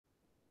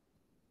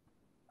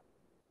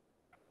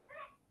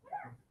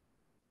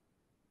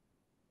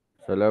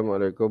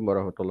Assalamualaikum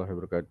warahmatullahi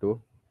wabarakatuh.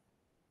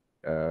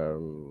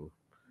 Um,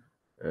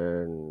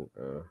 and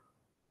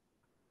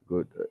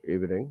good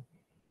evening.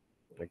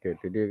 Okay,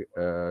 today,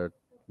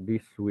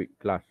 this week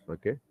class.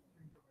 Okay,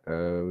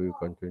 we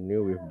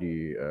continue with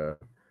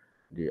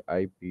the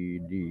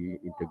IPD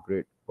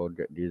Integrate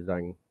Project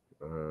Design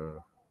uh,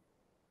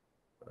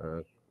 uh,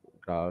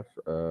 class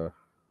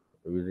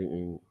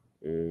using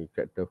in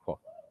chapter 4.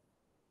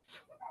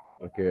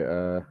 Okay,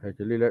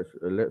 actually let's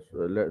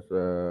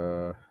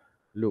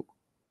look.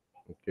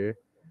 Okay,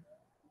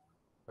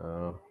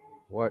 uh,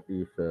 what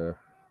is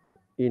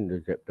in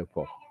the chapter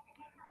 4?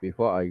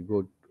 Before I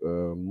go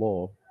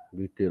more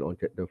detail on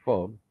chapter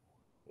 4,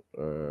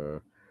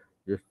 uh,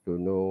 just to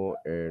know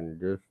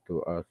and just to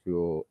ask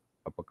you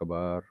apa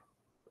khabar,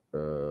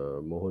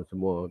 mohon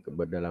semua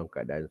dalam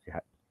keadaan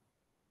sihat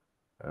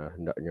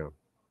hendaknya.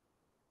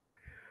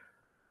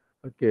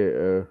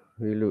 Okay,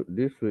 we look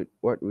this week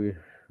what we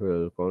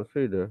will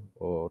consider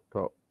or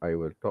talk. I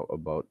will talk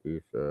about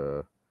is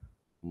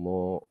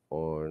more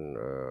on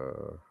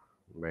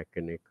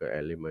mechanical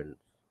elements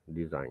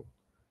design.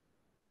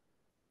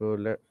 So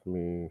let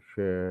me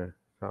share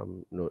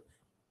some notes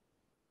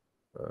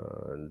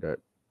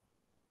that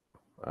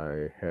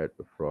I had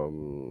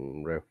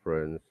from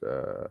reference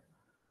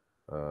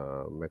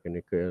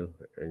mechanical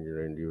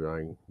engineering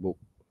design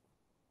book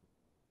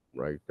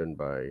written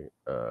by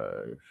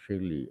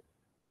Shirley.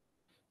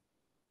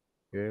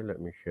 Okay,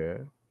 let me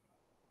share.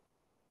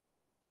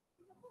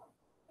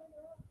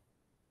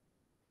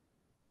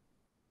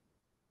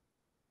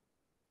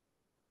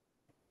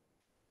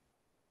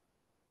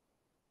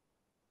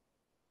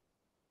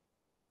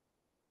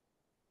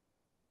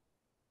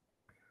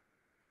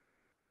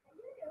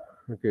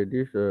 Okay,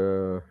 this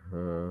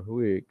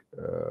week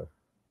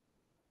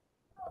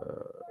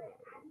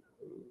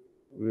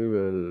we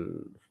will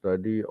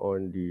study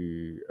on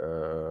the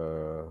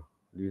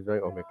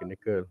design of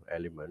mechanical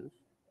elements.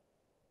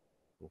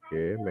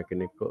 Okay,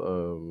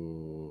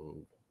 mechanical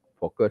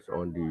focus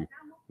on the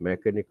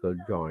mechanical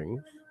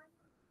joints.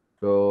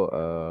 So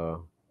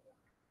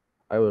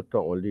I will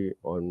talk only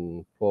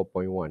on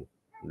 4.1.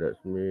 That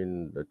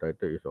means the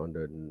title is on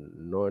the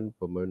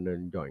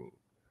non-permanent joint.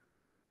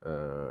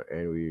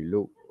 And we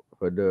look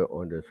further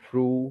on the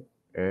screw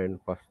and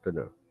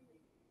fastener.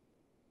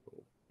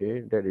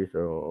 Okay, that is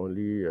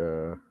only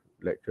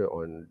lecture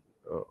on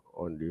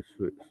the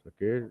switch.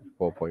 Okay,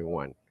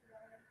 4.1.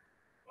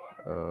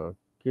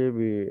 Okay,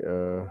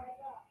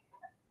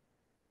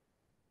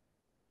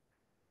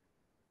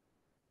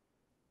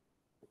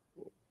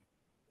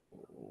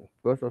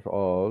 first of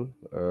all,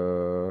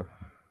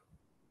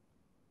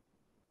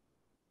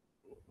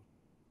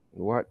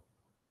 what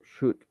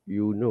should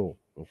you know?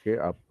 Okay,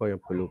 apa yang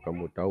perlu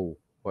kamu tahu?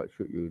 What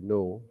should you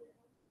know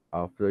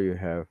after you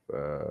have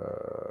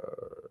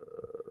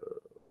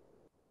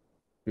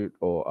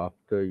or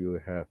after you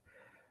have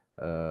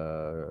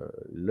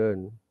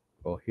learn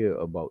or hear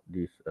about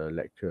this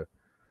lecture.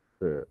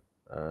 So,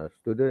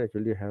 students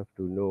actually have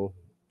to know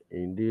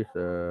in this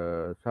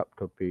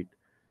subtopic.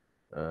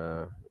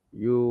 Uh,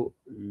 you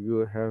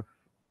have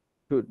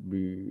should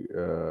be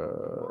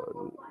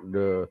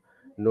the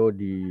know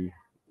the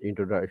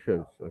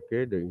introductions.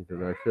 Okay, the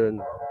introduction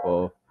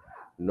of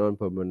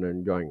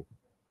non-permanent joint.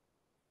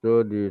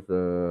 So this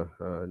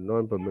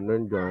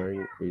non-permanent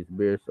joint is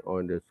based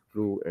on the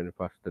screw and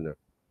fastener.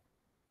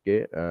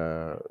 Okay,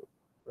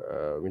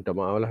 minta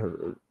maaf lah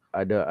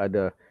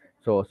ada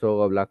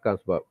suara-suara belakang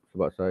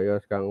sebab saya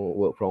sekarang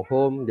work from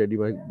home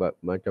jadi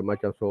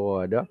macam-macam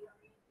suara ada.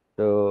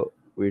 So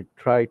we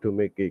try to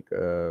make it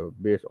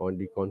based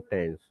on the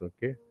contents.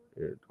 Okay,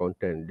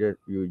 content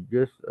you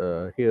just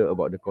hear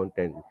about the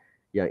content.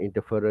 Yang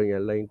interference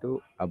yang lain tu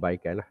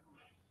abaikan lah.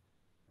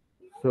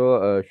 So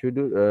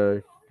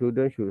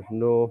students should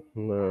know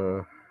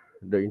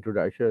the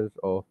introductions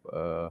of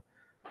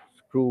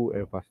screw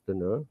and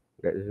fastener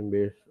that is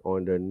based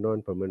on the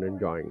non-permanent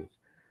joints.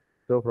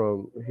 So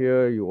from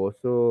here, you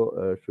also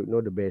should know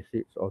the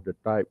basics of the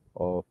type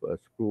of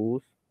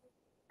screws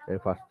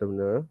and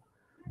fastener.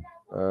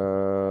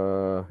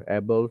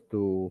 Able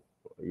to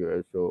you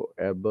also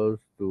able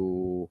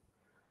to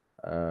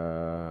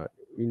uh,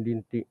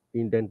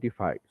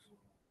 identify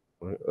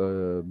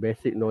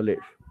basic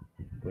knowledge,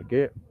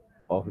 okay,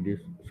 of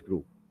this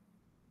screw.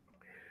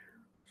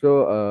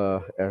 So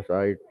as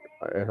I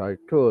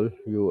told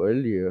you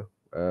earlier,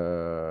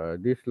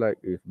 this slide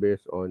is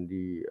based on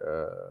the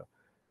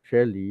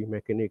Shelley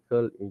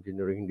mechanical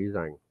engineering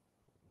design.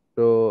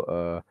 So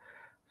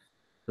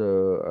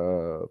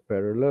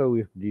parallel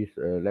with this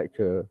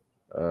lecture,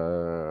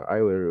 I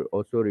will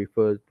also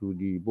refer to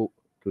the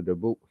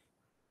books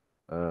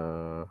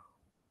uh,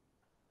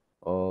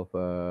 of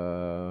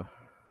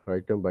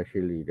written by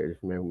Shelley, that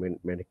is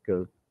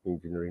medical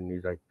engineering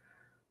design.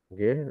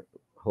 Okay,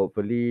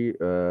 hopefully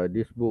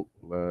this book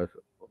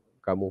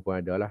kamu pun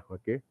ada lah.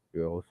 Okay,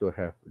 you also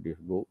have this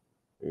book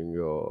in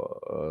your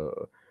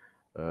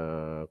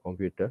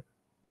computer.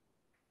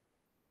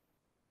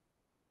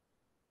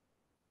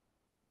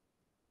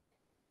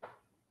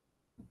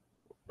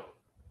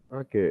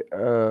 Okay.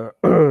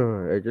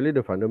 Actually, the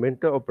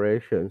fundamental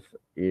operations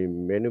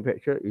in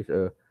manufacture is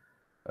a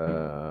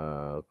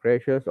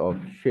creations of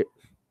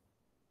shapes,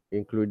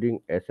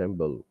 including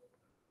assemble,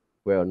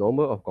 where a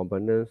number of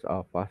components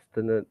are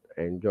fastened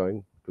and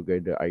joined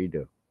together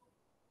either.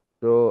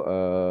 So,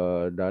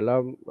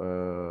 dalam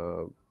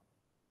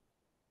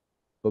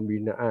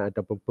pembinaan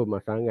ataupun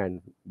pemasangan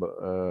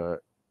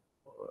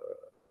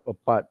a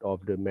part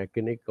of the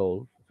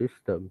mechanical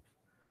systems,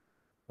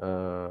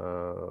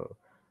 uh,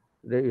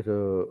 there is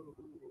a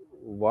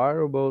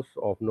variables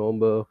of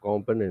number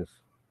components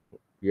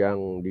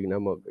yang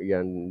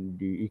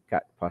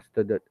diikat,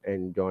 fastened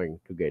and joined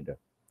together.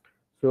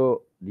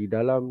 So di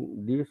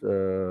dalam these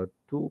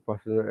two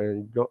fastener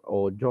and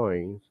or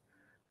joints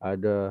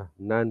ada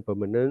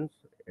non-permanence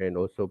and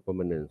also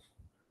permanence.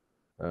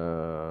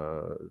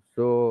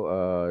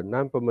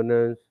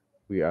 Non-permanence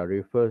we are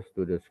refers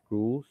to the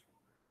screws,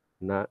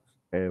 nuts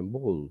and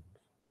bolts.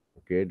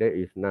 Okay, that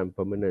is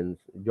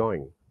non-permanence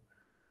joint.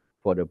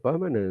 For the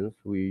permanence,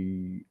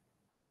 we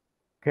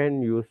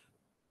can use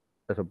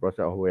as a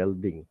process of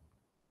welding.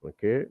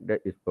 Okay, that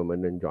is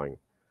permanent joint.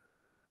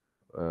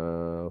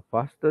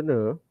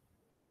 Fastener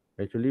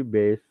actually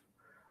based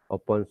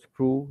upon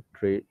screw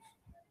threads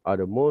are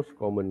the most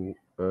common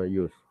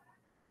use.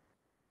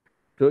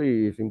 So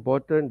it is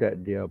important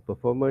that their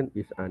performance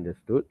is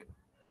understood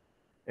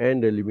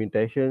and the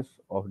limitations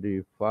of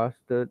the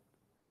fastener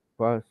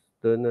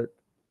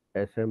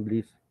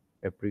assemblies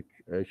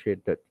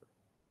appreciated.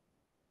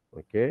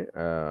 Okay,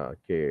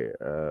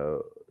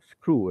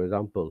 screw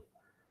example.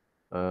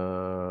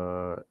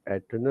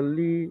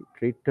 Eternally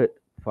treated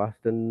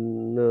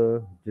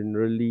fastener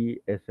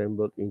generally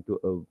assembled into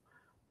a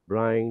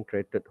blind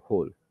threaded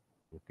hole.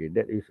 Okay,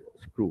 that is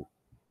screw.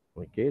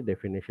 Okay,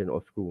 definition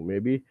of screw.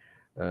 Maybe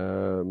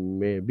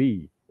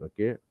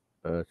okay,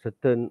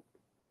 certain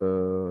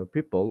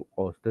people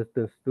or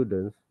certain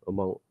students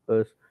among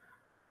us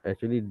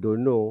actually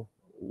don't know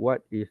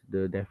what is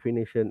the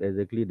definition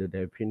exactly the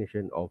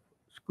definition of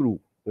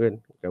screw kan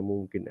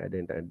kamu mungkin ada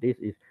yang tak this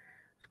is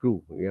screw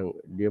yang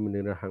dia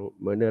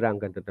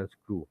menerangkan tentang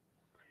screw.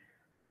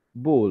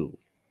 Bolt,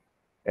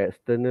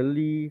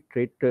 externally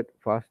threaded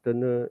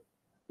fastener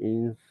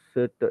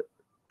inserted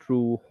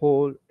through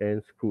hole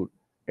and screwed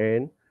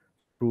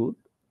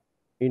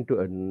into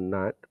a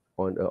nut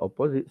on the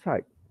opposite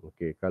side.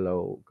 Okay,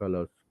 kalau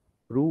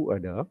screw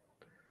ada,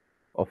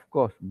 of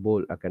course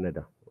bolt akan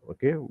ada.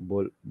 Okay,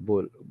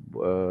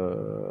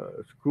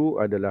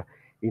 screw adalah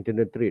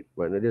internal thread.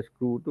 Maknanya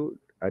screw tu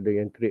ada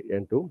yang thread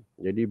yang tu.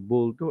 Jadi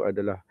bolt tu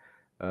adalah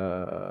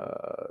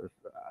uh,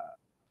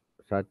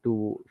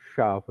 satu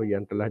shaft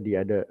yang telah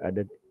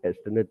ada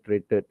external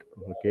threaded,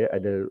 okay,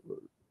 ada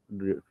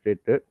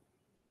threaded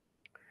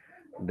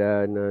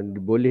dan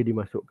boleh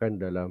dimasukkan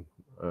dalam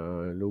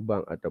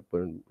lubang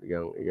ataupun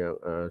yang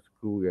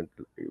screw yang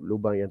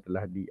lubang yang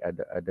telah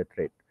ada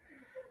thread.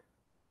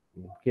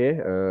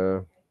 Okay,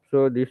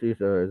 so this is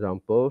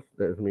examples.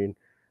 That means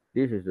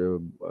this is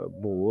a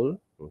bowl.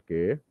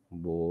 Okay,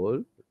 bowl,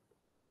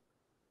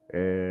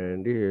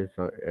 and this is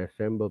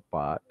assemble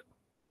part.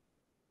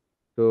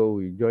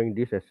 So we join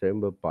this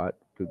assemble part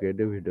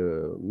together with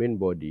the main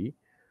body.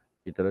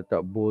 Kita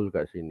letak bowl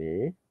kat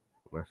sini,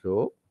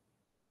 masuk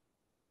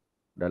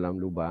dalam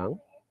lubang.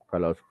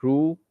 Kalau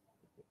screw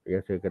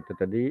yang saya kata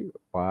tadi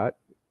part,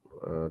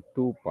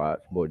 two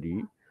parts body.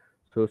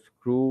 So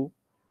screw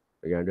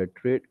yang ada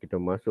thread kita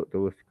masuk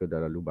terus ke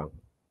dalam lubang.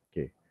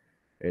 Okay.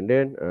 And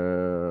then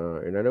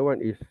another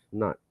one is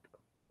nut.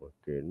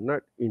 Okay,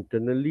 nut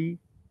internally,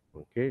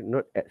 okay,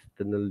 not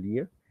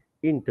externally.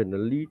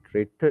 Internally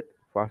threaded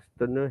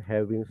fastener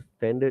having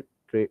standard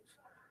threads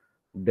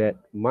that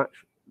match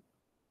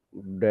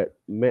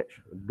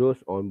those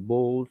on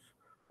bolts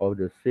of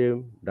the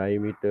same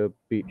diameter,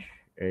 pitch,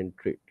 and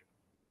thread.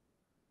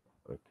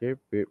 Okay,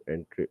 pitch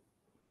and thread.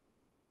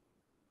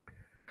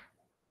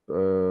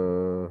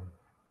 Uh,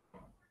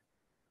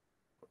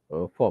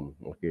 Form.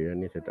 Okay, yang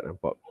ni saya tak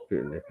nampak.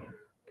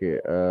 Okay,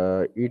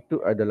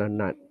 itu adalah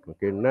nut.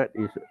 Okay, nut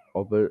is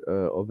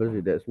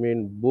obviously that's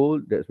mean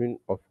bolt. That's mean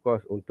of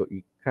course untuk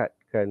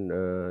ikatkan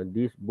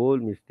this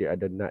bolt mesti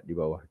ada nut di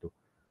bawah tu.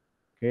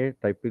 Okay,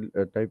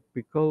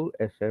 typical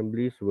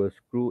assemblies where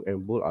screw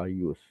and bolt are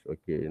used.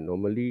 Okay,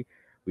 normally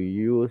we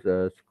use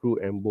screw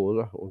and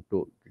bolt lah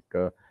untuk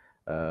kita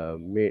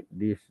make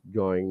these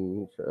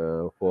joints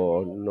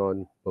for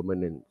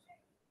non-permanent.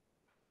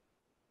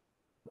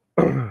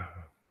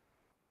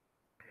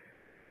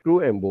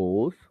 Screw and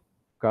bolts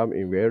come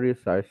in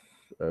various size,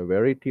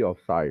 variety of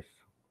size,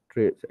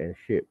 threads and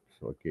shapes.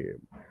 Okay,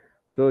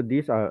 so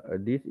this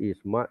is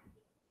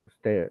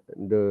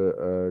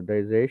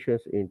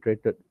standardizations in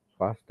threaded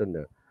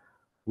fastener,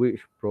 which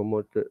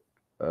promoted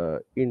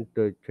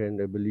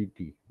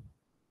interchangeability.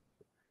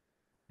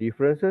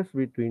 Differences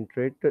between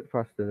threaded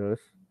fasteners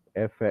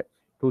affects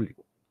tooling.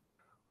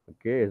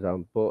 Okay,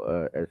 example,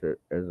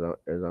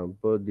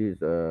 this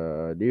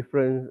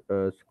different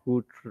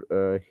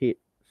head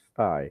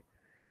style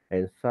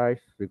and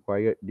size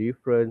required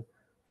different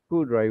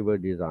screwdriver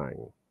design.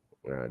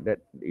 That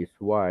is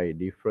why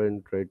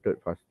different threaded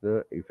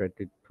fastener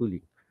effective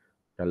tooling.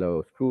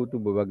 Kalau screw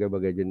tu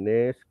berbagai-bagai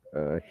jenis,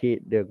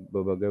 head dia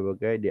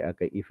berbagai-bagai, dia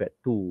akan effect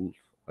tools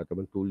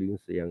ataupun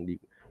tools yang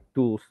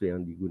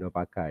diguna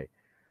pakai.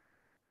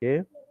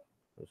 Okay.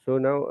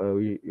 So now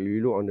we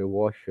look on the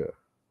washer.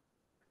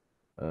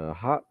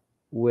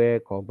 Hardware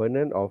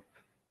component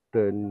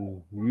often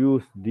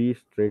use this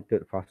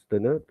threaded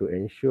fastener to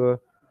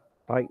ensure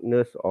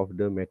tightness of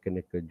the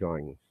mechanical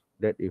joints.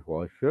 That is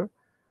washer.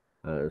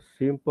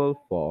 Simple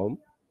form.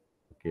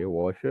 Okay,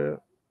 washer.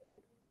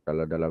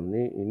 Kalau dalam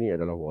ni, ini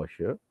adalah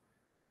washer.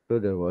 So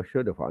the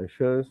washer, the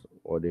functions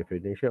or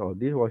definition of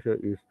this washer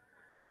is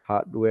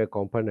hardware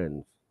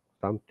components.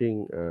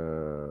 Something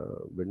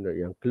benda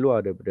yang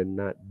keluar daripada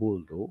nut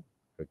bolt tu,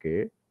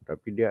 okay.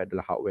 Tapi dia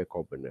adalah hardware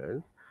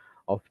components,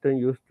 often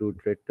used to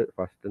threaded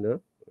fastener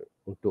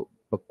untuk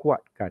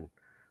perkuatkan,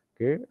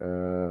 okay,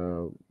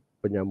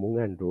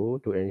 penyambungan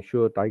tu to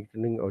ensure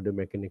tightening of the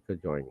mechanical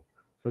joint.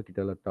 So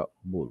kita letak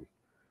bolt.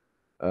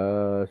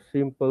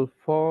 Simple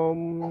form,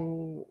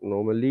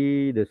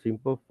 normally the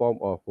simple form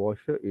of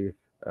washer is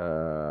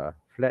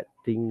flat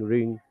thin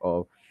ring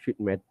of sheet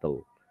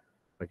metal.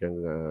 Macam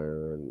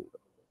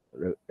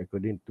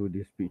according to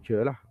this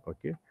picture lah,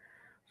 okay.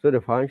 So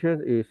the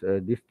function is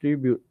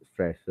distribute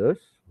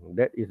stresses.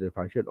 That is the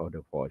function of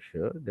the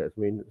washer. That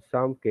means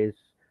some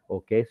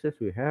cases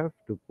we have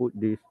to put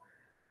this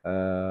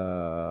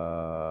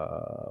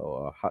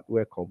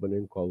hardware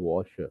component called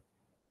washer.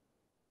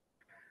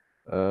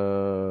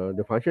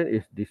 The function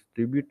is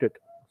distributed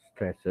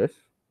stresses,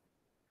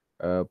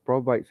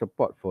 provide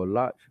support for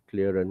large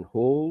clearance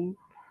hole,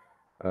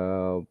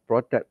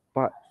 protect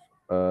parts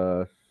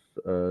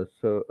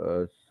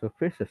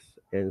surfaces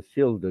and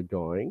seal the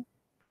joint,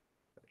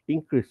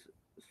 increase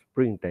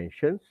spring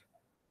tensions,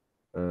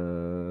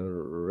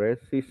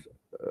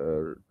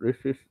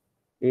 resist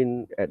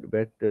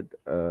inadvertent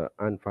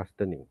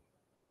unfastening.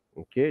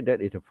 Okay,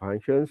 that is the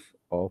functions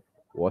of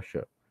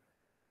washer.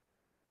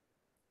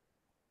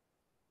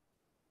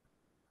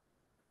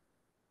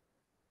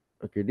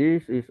 Okay,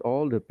 this is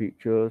all the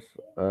pictures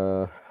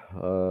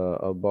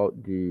about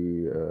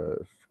the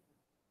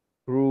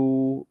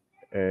screw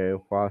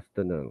and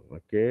fastener.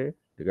 Okay,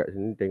 dekat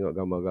sini tengok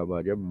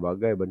gambar-gambar dia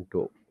berbagai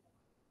bentuk.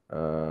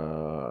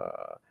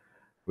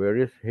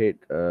 Various head.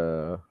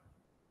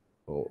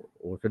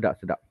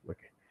 Sedap.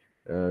 Okay.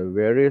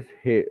 Various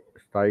head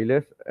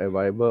stylus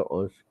available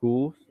on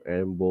screws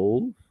and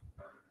bolts.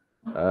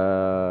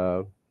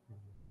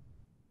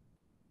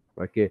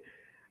 Okay.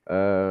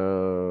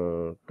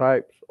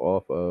 Types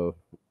of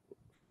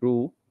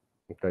screw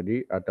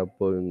tadi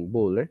ataupun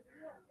bolt.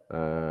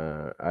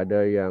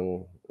 Ada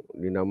yang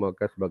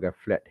dinamakan sebagai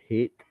flat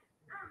head,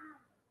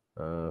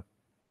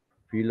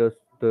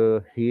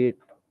 filoster head.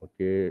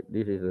 Okay,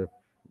 this is a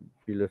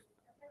filoster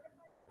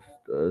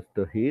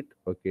head.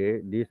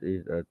 Okay, this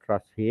is a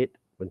truss head.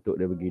 Bentuk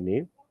dia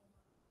begini.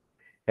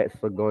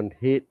 Hexagon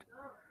head,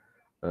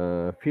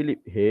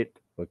 Philip head.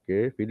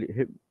 Okay, Philip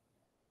head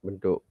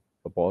bentuk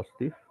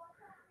positif.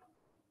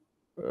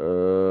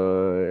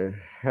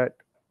 Head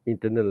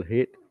internal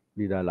head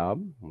di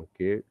dalam.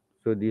 Okay,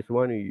 so this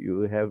one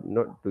you have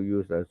not to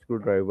use a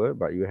screwdriver,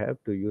 but you have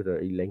to use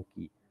a Allen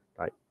key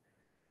type.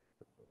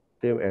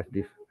 Same as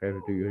this, have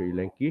to use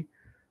Allen key.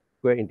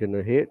 Square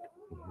internal head.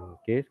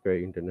 Okay,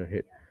 square internal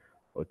head.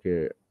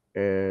 Okay,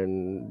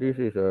 and this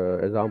is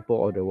a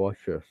example of the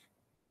washers.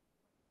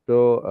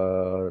 So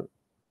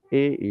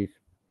A is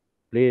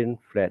plain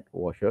flat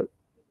washer.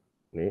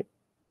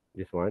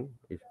 This one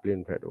is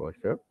plain flat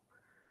washer.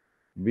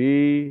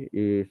 B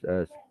is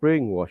a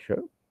spring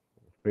washer.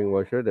 Spring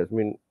washer, that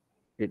means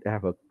it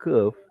have a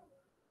curve.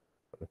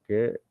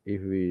 Okay,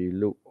 if we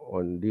look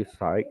on this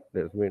side,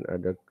 that means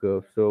ada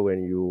curve. So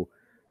when you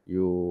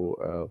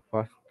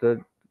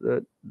fasten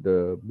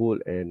the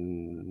bolt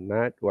and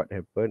nut, what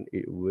happen?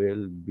 It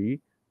will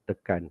be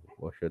tekan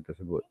washer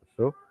tersebut.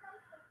 So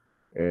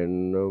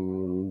and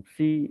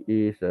C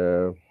is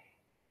a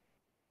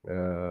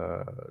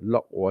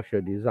lock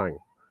washer design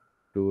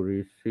to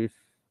resist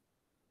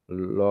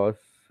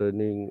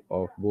loosening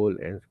of bolt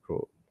and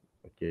screw.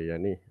 Okay,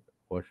 yang ni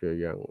washer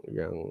yang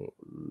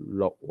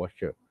lock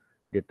washer.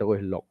 Dia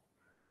terus lock.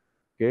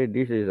 Okay,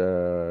 this is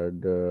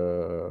the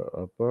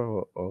apa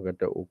orang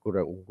kata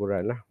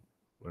ukuran-ukuran lah.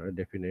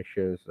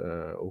 Definitions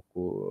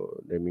ukur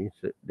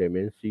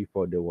dimensi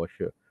for the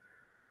washer.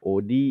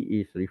 OD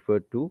is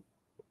referred to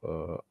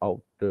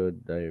outer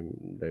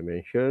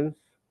dimensions,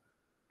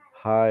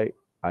 high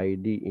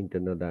ID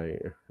internal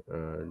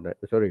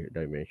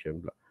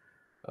dimension pula.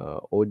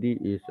 OD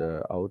is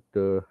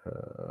outer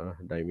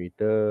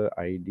diameter,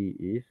 ID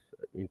is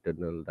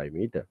internal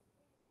diameter.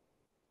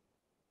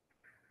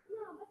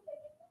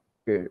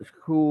 Okay,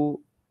 screw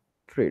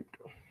thread.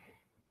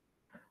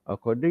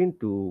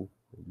 According to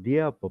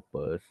their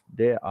purpose,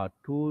 there are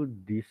two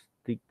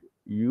distinct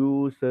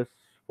uses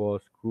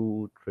for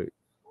screw thread.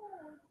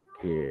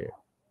 Okay,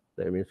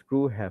 that means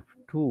screw have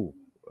two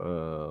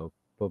main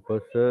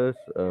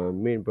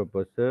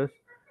purposes.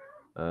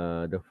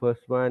 The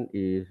first one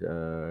is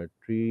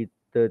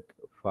treated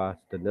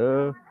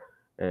fastener,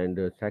 and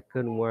the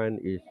second one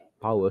is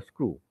power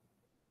screw.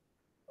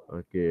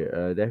 Okay,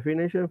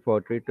 definition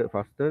for treated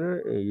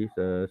fastener is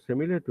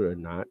similar to a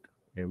nut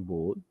and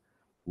bolt,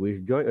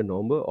 which join a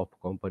number of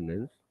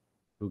components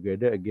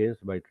together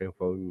against by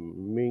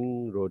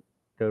transforming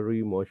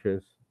rotary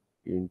motions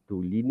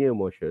into linear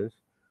motions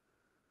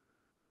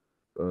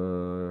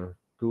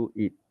to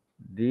it.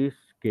 This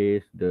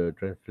case, the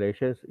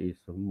translation is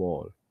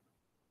small.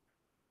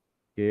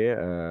 Okay,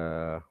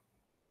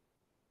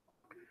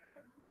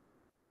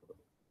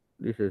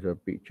 this is a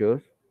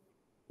pictures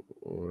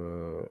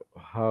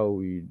how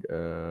we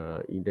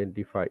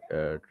identify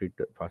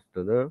treated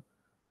fastener.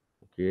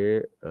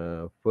 Okay,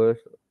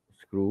 first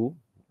screw,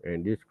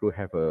 and this screw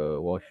have a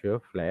washer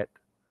flat.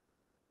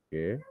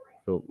 Okay,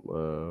 so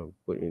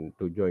put in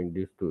to join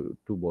these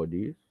two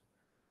bodies.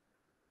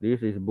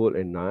 This is bolt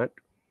and nut.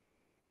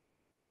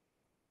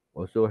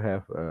 Also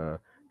have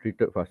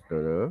treated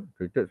fastener.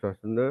 Treated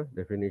fastener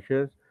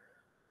definitions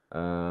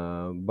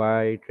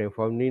by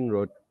transforming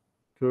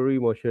rotary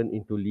motion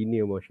into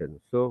linear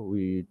motion. So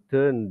we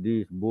turn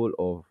this bolt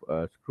of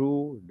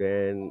screw,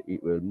 then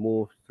it will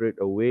move straight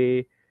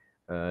away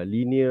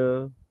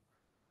linear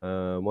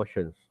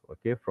motions.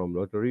 Okay, from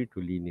rotary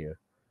to linear.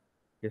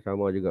 Okay,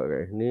 sama juga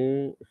kat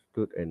sini,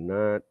 stud and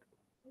nut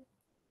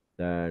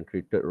dan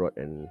treated rod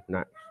and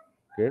nuts.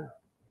 Okay,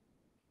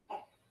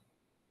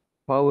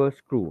 power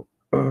screw.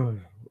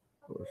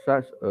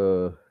 Such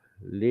a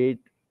lead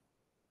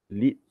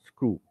lead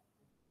screw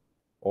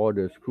or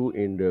the screw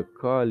in the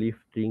car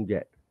lifting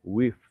jet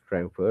with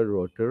transfer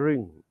rotary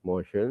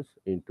motions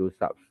into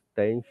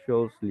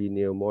substantial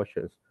linear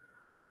motions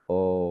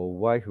or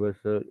vice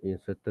versa in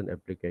certain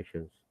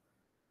applications.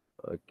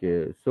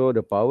 Okay, so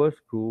the power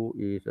screw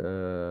is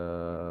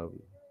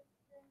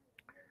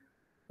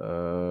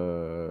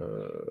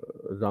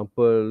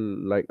example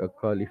like a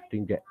car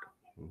lifting jet.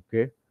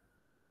 Okay,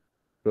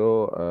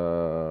 so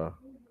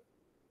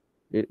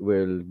it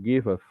will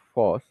give a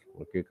force.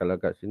 Okay,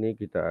 kalau kat sini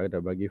kita ada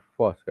bagi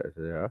force kat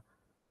saya,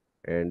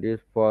 and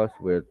this force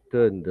will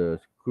turn the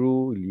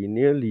screw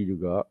linearly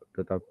juga,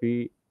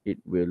 tetapi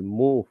it will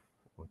move.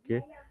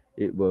 Okay,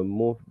 it will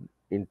move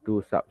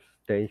into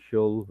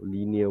substantial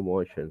linear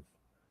motions.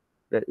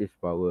 That is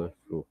power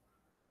screw.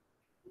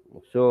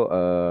 So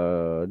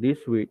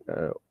this week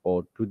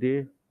or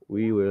today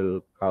we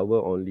will cover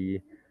only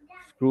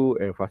screw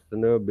and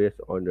fastener based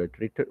on the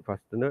treated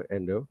fastener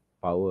and the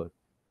power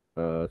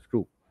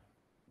screw.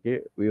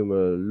 Okay, we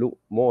will look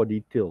more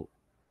detail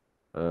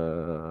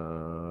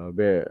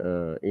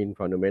in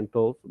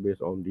fundamentals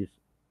based on these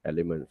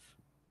elements.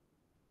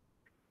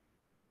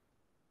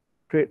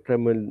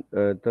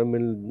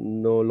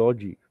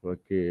 Terminology.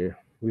 Okay,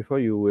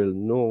 before you will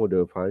know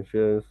the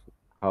functions,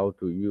 how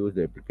to use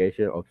the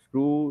application of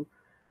screw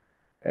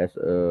as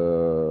a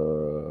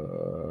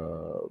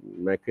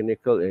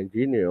mechanical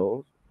engineer,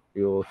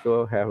 you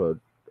also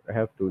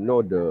have to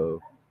know the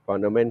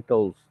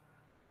fundamentals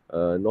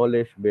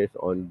knowledge based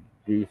on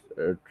this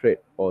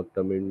trade or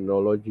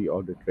terminology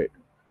of the trade.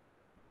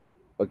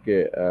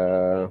 Okay,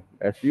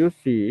 as you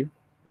see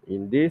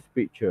in this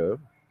picture,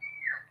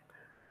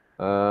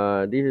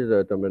 this is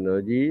a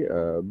terminology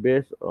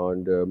based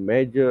on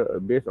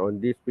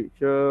this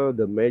picture,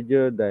 the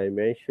major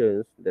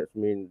dimensions, that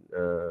means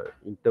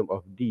in terms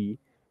of D,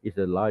 is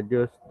the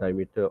largest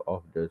diameter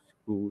of the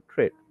screw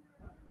thread.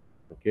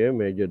 Okay,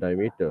 major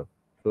diameter.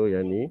 So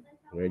yang ni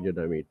major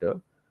diameter.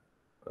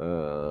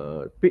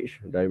 Pitch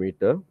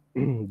diameter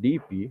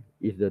DP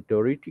is the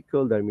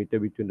theoretical diameter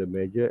between the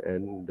major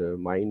and the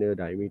minor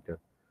diameter.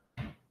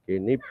 Okay,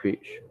 ni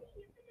pitch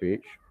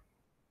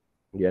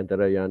di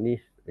antara yang ni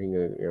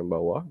hingga yang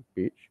bawah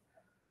pitch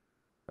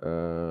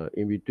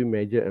in between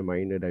major and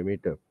minor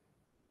diameter.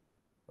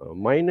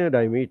 Minor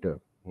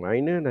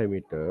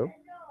diameter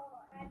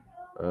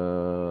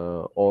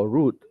or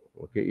root,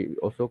 okay, it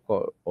also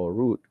called or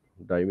root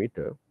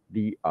diameter,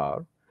 DR,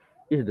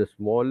 is the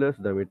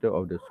smallest diameter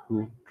of the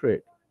screw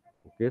thread.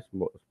 Okay,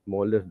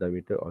 smallest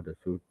diameter of the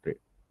screw thread.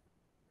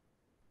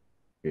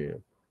 Okay,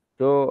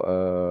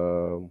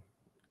 so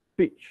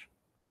pitch,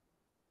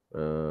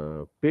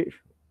 pitch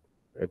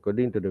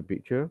according to the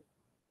picture.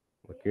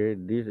 Okay,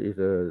 this is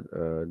the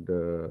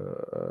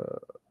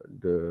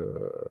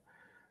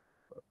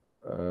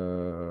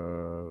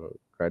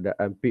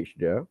keadaan pitch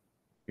dia.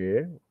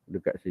 Okay,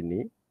 dekat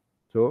sini.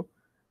 So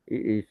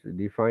it is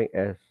defined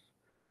as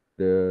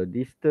the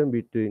distance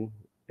between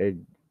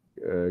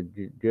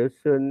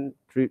adjacent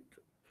thread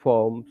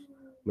forms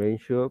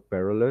measured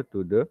parallel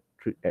to the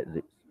thread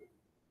axis.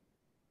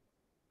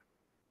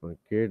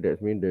 Okay,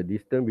 that means the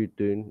distance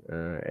between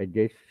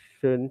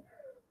adjacent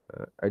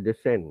the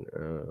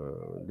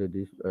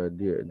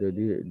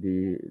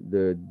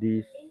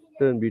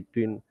distance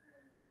between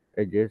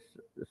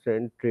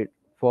adjacent thread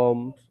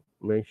forms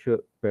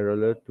measured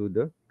parallel to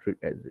the thread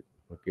axis.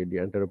 Okay,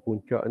 di antara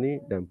puncak ni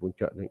dan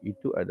puncak ni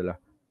itu adalah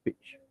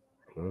pitch.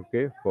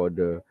 Okay, for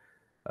the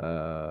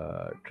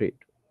thread.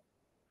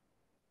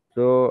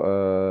 So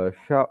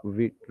sharp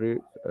width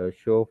threads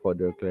show for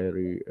the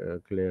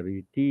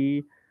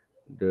clarity.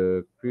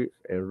 the creeks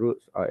and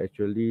roots are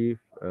actually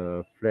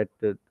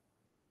flattened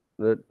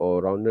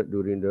or rounded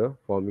during the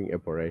forming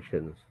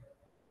operations.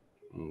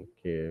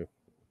 Okay.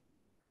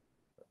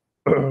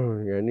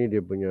 Yang ni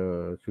dia punya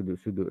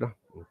sudut-sudut lah.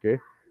 Okay.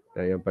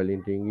 Dan yang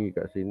paling tinggi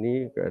kat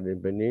sini, kat ni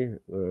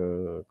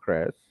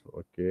crest.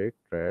 Okay,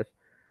 crest.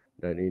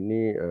 Dan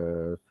ini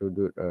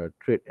sudut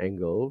trade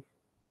angles.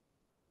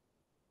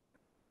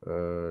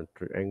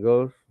 Trade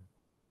angles,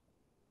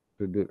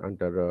 sudut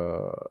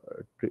antara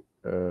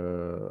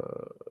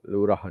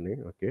lurah ni.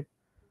 Okay.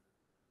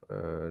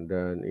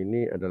 Dan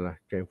ini adalah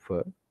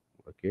chamfer.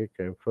 Okay,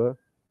 chamfer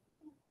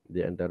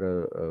di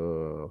antara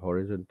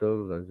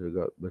horizontal dan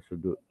juga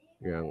bersudut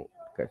yang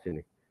kat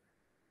sini.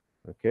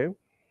 Okay.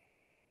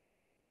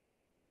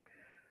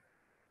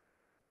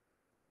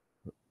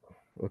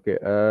 Okay.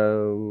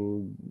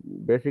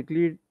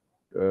 Basically,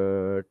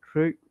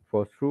 thread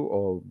for screw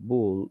or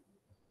bolt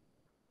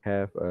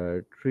have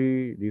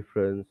three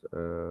different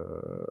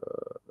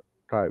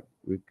type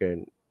we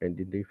can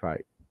identify.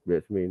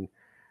 That means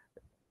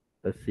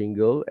a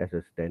single as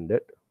a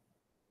standard,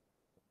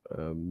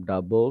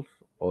 doubles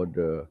or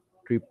the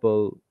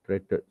triple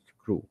threaded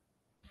screw.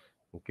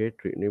 Okay,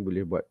 thread ni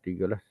boleh buat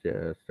tiga lah.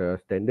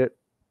 Secara standard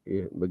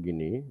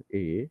begini,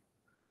 A.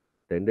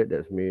 Standard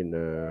that mean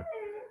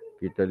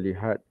kita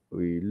lihat,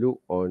 we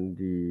look on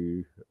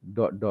the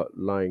dot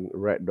line,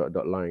 red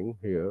dot line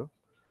here.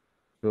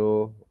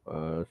 So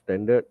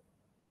standard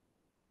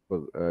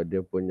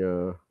dia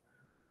punya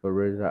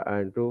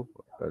perbezaan tu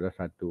adalah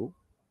satu.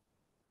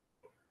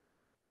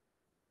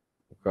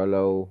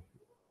 Kalau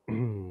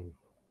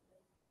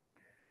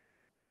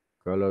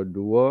kalau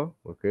dua,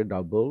 okay,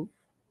 double,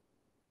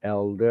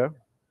 L dia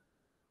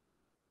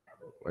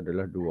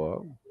adalah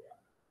dua.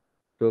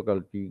 So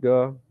kalau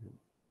tiga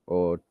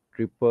or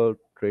triple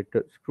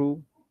threaded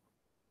screw,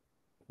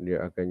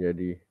 dia akan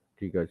jadi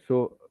tiga.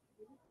 So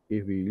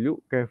if we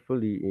look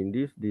carefully in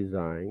this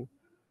design,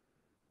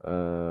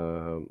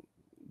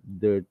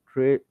 the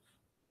threads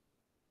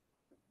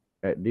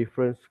at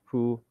different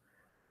screw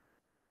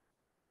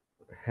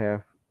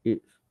have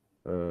its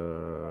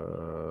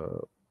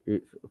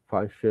its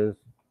functions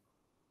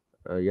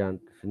yang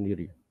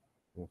sendiri.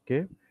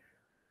 Okay.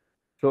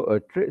 So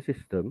a thread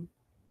system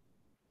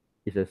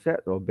is a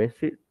set of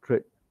basic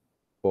thread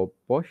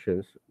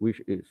proportions which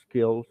it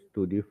scales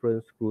to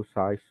different screw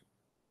size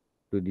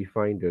to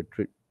define the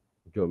thread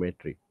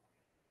geometry.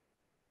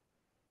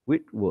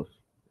 Whitworth,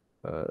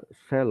 uh,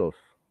 Sellos,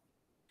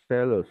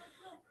 Sellos,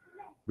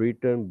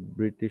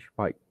 British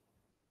Pipe,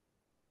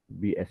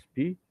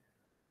 BSP,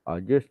 are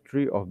just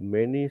three of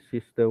many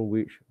systems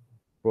which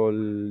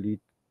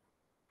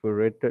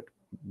proliferated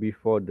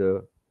before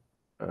the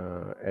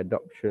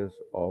adoptions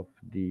of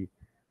the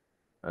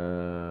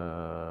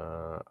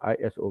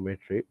ISO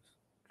matrix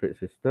trade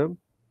system,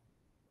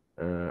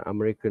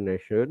 American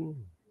Nation,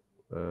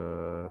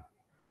 uh,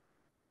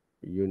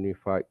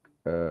 Unified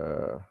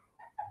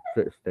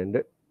Trade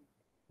Standard,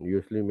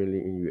 usually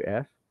mainly in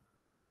US.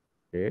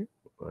 Okay,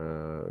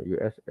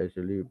 US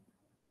actually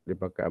dia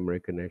pakai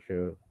American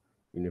National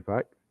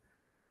Unified,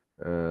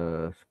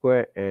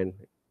 Square and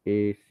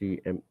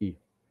ACME.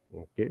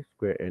 Okay,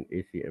 Square and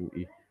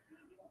ACME.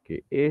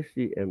 Okay,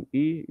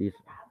 ACME is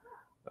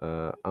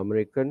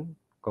American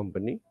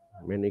Company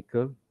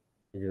Mechanical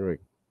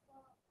Engineering.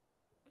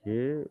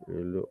 Okay,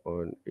 we look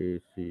on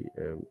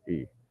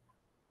ACME.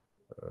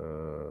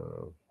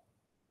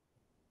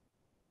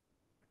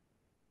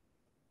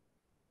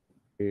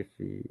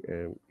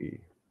 ACME.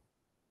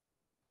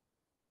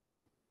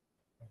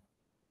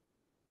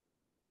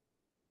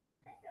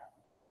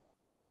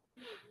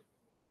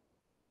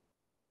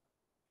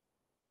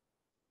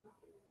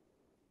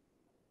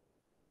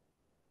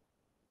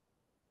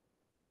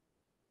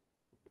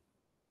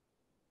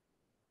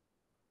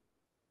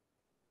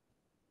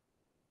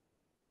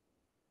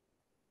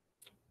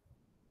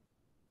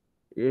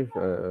 Yes,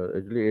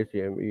 actually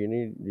ACME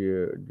ni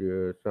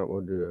dia some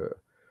of the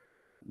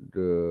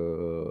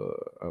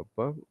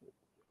apa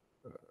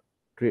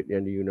thread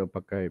yang diguna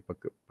pakai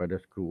pada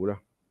skru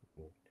lah.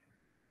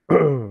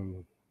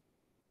 Hmm.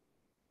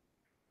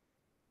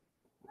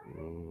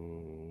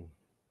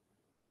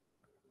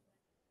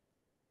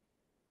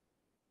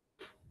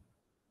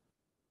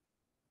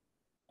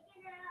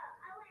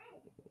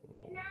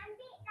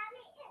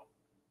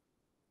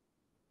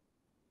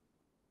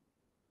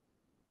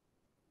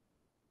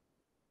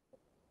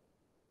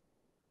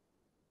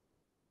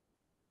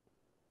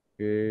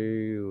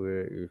 Okay,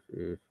 where is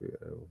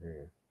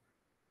ACME?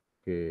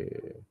 Okay,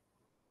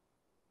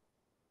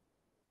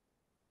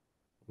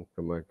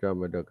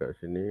 macam-macam ada kat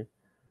sini.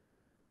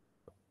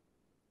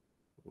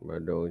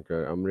 Ada orang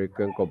cakap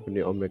American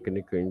Company of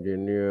Mechanical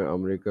Engineer,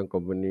 American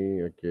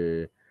Company,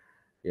 okay.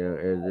 Yang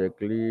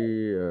exactly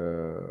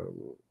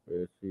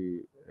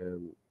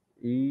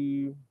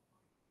ACME.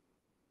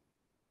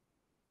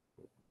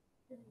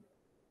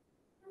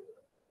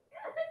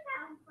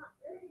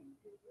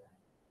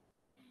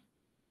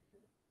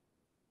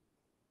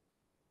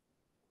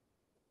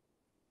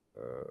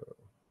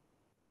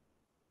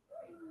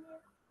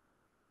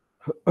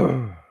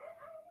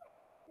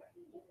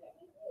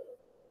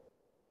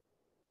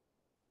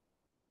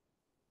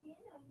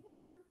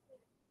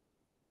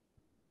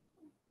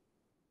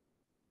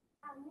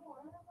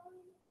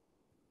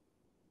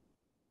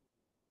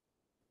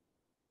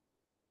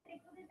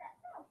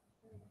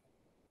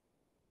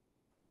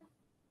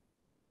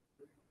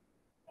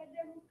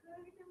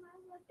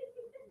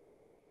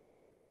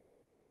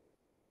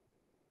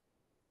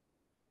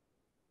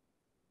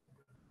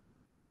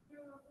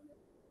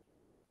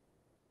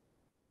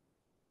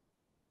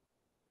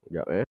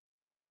 Dạ.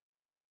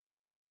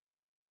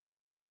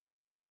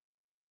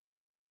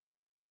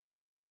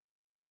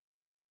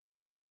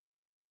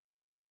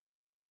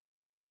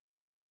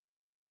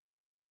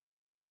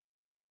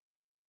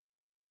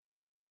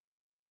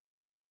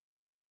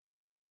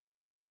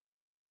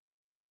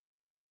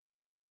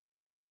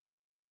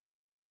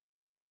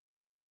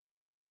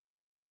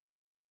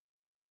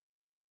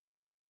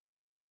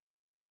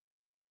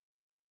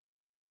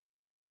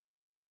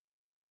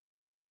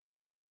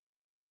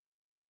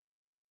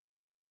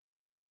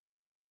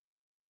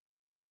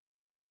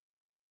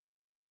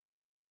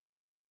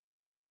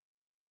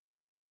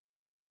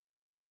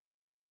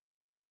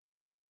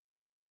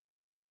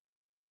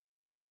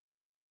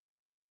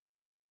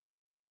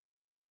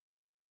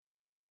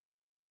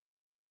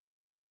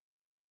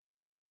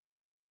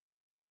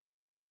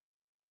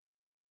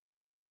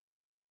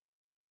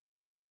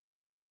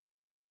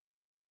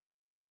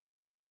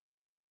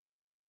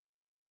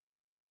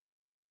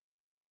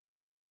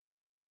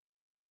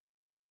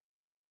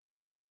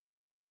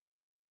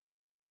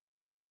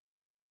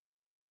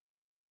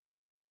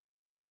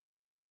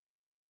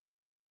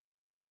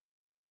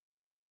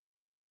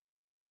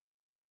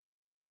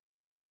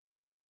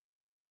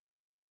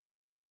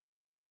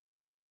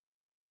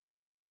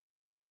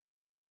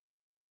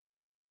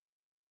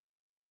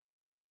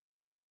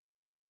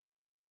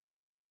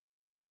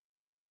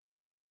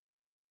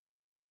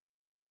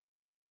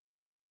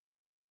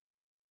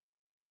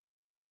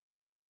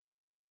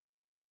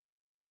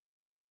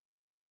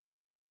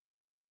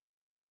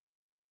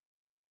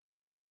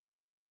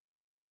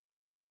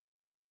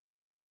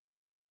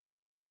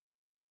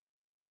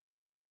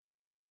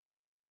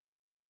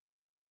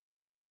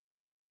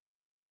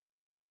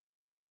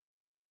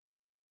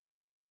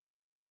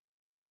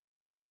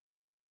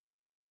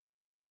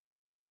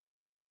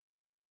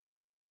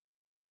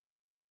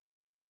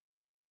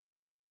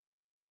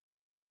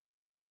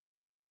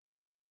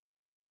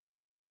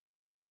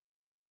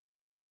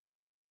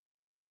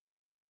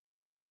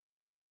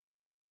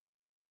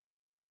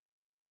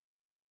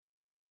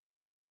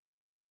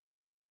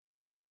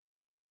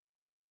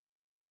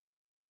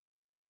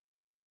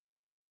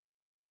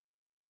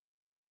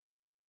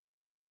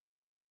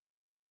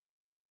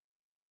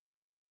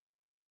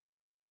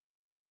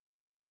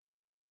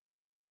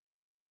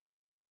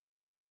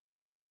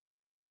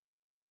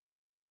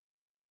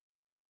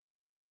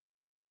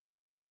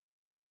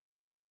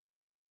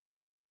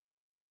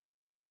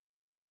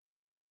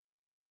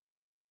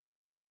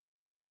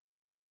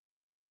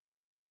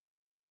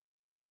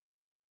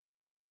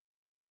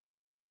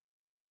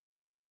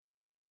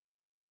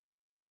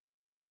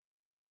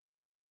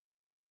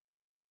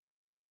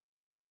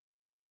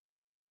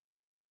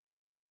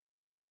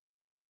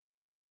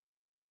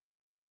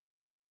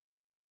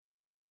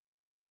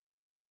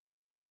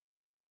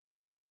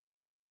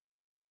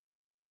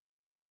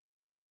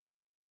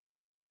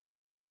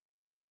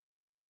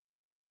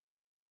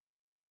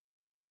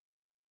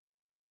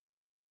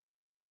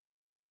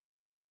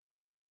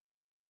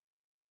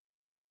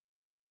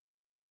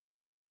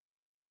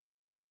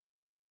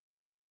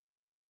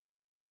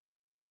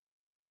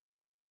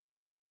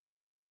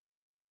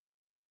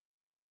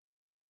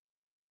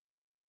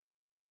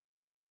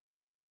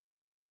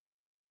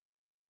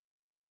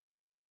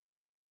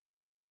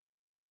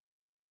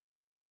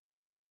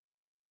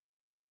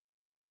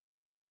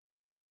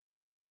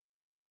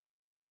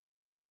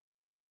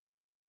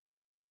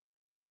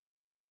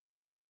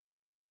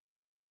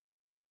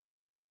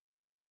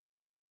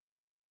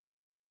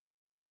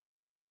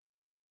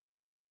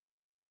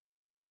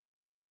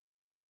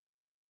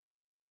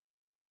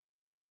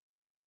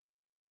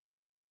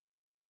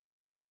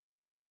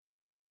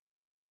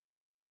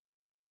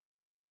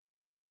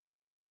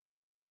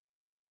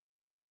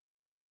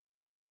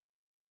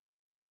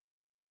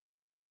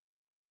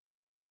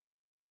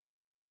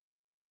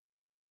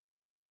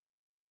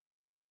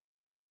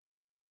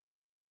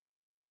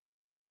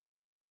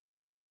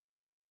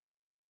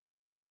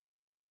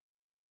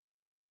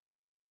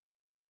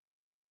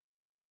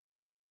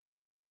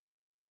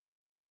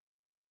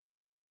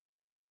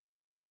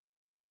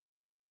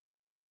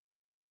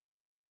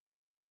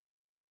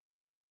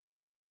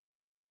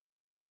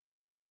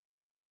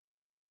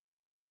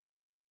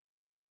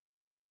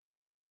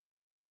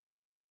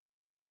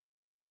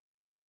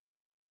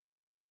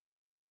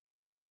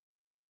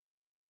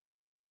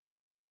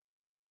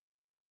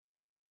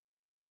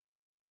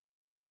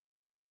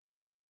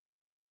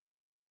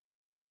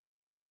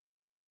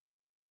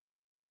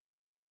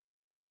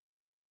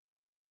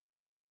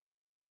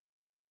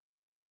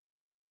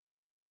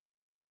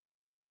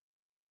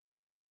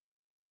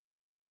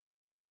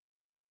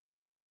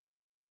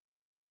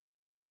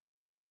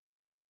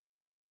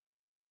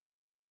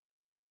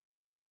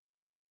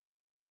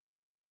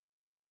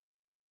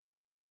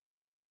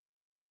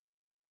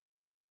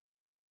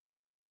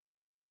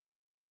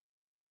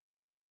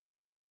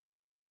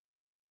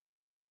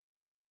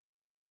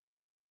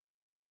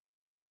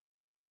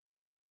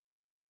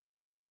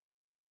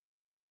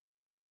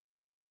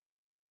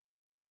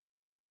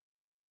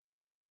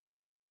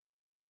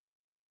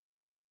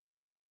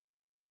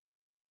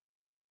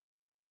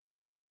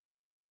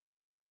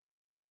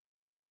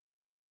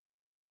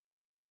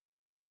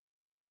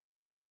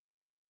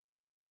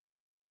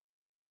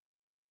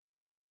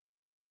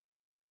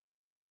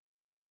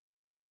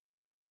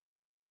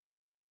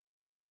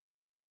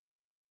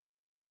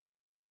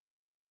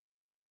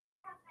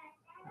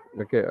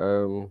 Okay,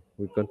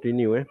 we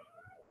continue.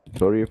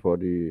 Sorry for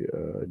the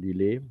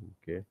delay.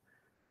 Okay.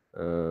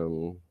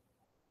 Um,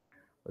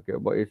 okay,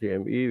 about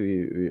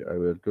ACME, I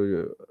will tell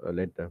you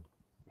later.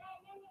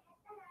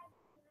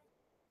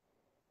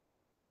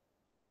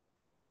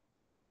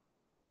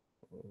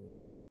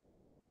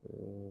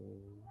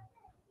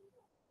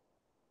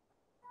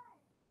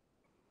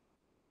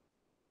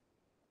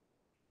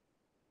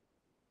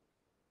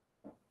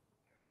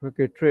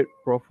 Okay, trade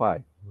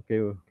profile.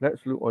 Okay, let's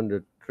look on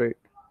the trade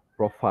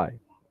profile.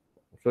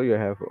 So you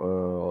have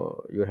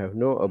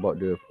know about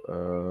the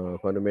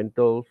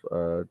fundamentals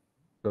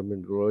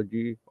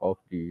terminology of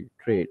the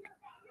trade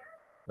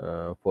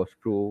for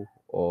screw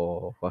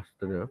or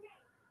fastener.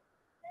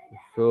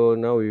 So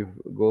now we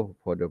go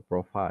for the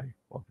profile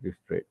of this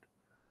trade.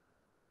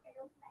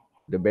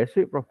 The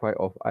basic profile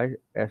of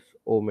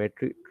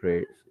isometric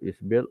trades is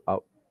built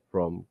up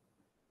from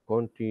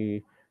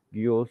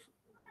contiguous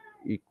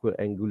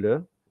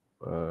equiangular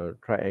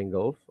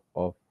triangles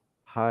of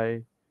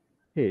high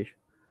h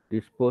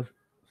disposed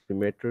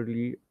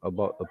symmetrically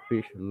about a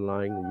pitch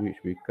line which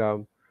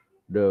become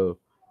the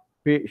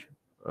pitch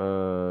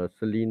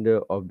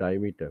cylinder of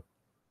diameter.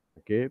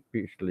 Okay,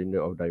 pitch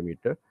cylinder of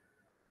diameter.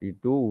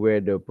 Itu where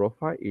the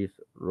profile is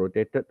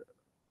rotated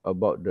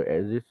about the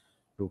axis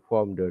to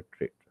form the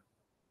thread.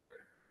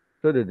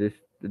 So the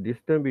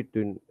distance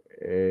between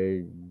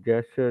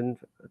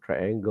adjacent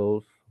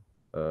triangles,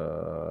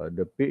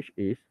 the pitch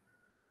is,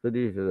 so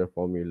this is the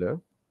formula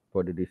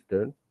for the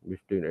distance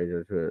between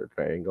adjacent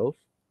triangles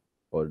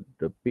or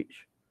the pitch.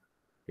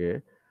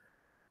 Okay.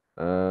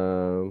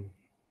 Um,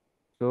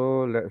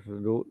 so let's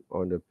look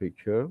on the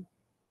picture.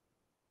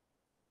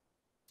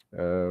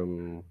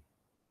 Um,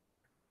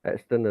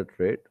 External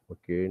thread.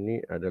 Okay, ni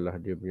adalah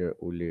dia punya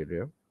ulir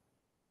dia.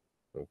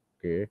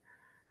 Okay,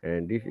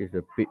 and this is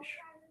the pitch.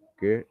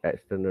 Okay,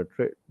 external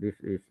thread. This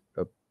is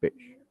a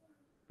pitch.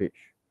 Pitch.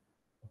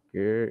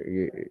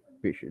 Okay,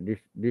 pitch.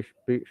 This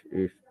pitch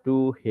is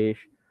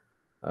 2h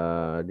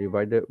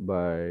divided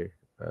by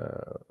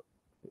uh,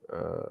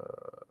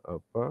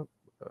 apa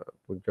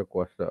punca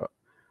kuasa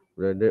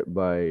divided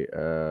by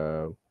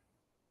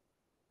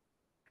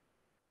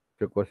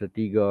punca kuasa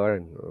 3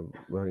 kan,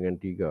 bahagian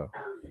 3.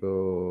 So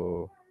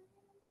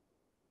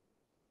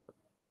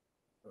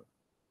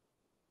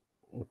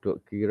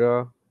untuk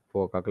kira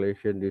for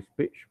calculation this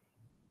pitch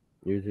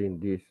using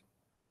this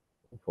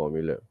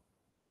formula,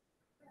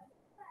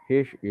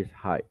 h is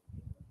height.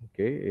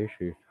 Okay, h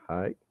is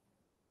height.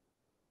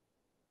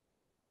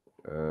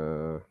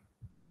 Uh,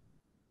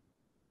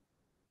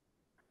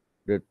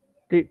 the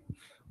tips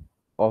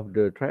of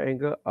the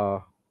triangle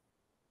are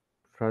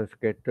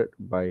truncated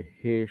by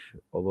h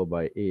over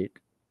by 8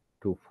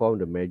 to form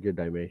the major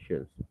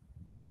dimensions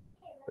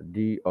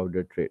d of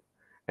the thread,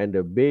 and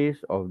the base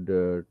of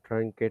the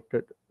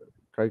truncated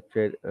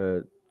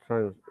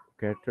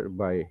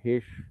by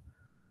h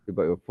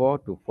divided by 4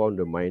 to form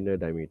the minor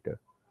diameter.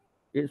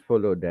 It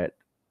follows that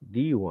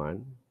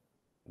d1,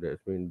 that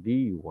means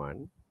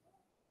d1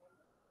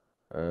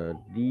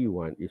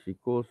 is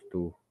equals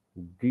to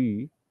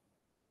d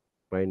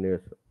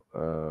minus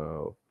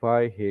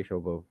 5h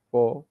over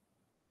 4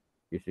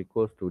 is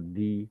equals to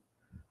d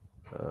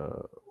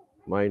uh,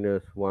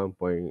 minus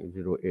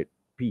 1.08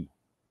 p.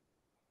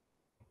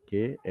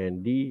 Okay,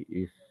 and d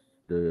is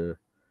the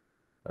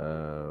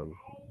um,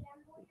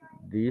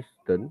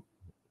 distance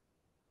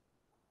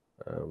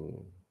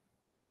um,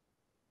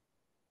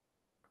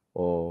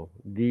 or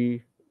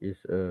d is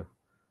a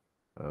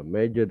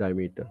major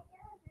diameter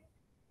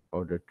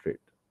of the thread.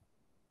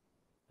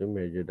 The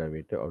major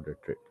diameter of the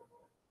thread.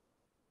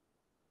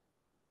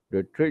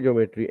 The thread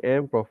geometry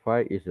M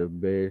profile is a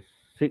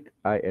basic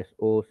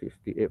ISO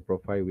 68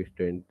 profile with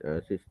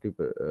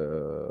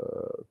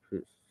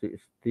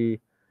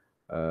 60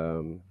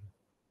 um,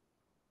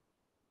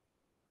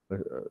 uh,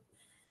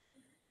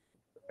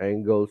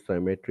 angle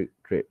symmetric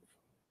threads.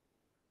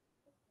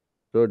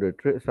 So the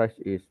thread size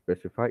is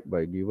specified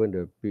by given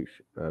the pitch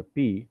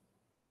P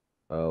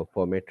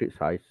for metric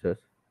sizes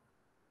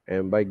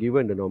and by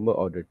given the number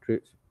of the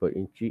threads per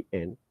inch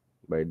n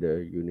by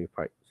the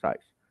unified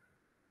size.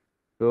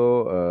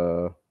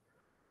 So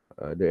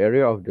the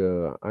area of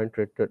the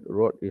untreated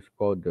rod is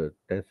called the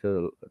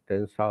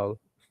tensile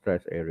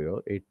stress area,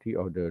 80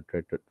 of the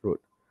treated rod.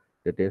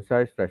 The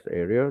tensile stress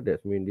area,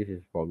 that means this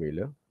is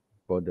formula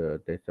for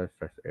the tensile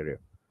stress area.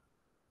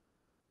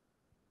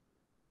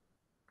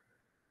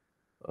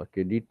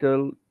 Okay,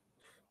 details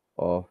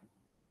of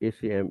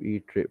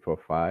ACME trade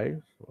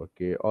profiles.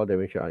 Okay, all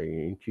dimensions are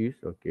in inches.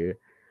 Okay,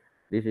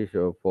 this is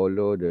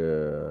follow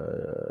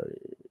the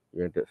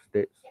United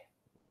States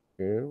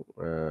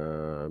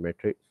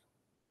metrics.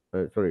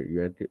 Sorry,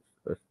 United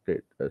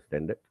States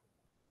standard.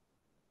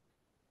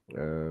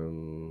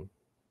 Um,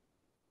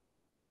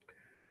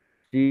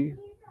 C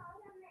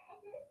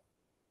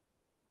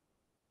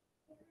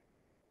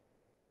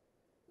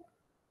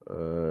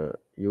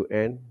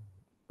UN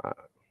uh,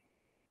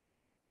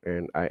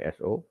 and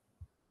ISO.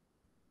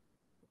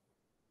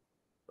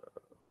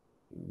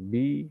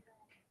 B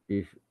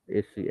is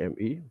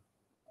ACME.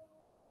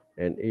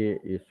 and A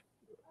is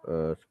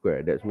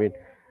square. That's mean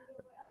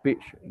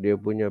pitch, dia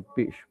punya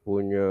pitch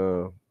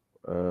punya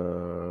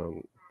uh,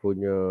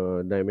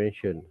 punya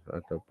dimension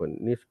ataupun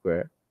ni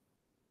square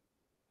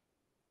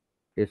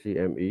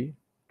KCME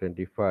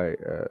 29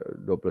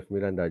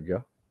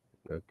 darjah,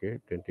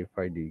 okay,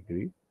 25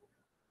 degree.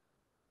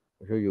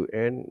 So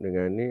UN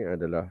dengan ni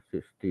adalah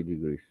 60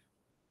 degrees.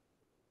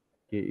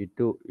 Okay,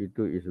 itu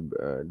is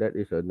that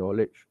is a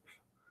knowledge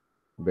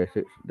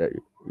basics that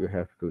you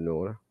have to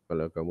know lah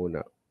kalau kamu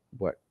nak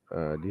buat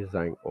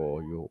design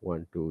or you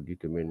want to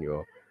determine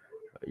your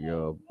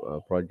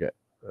project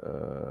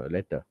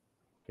later.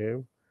 Okay,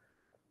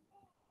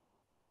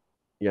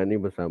 yang ni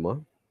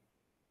bersama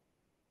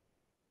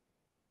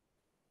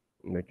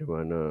macam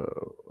mana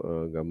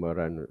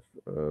gambaran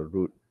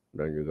root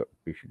dan juga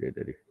pitch dia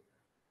tadi.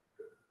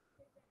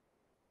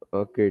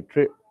 Okay,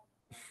 trade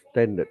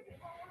standard.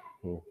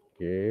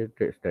 Okay,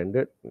 trade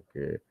standard.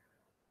 Okay,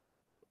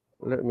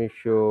 let me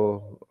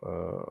show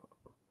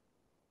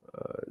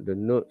the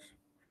notes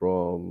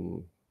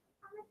from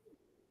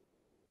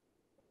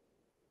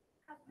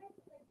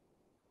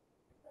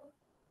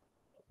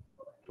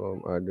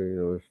other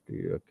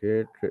university.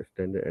 Okay, trade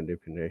standard and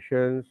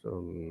definitions.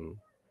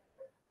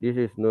 This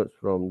is notes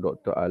from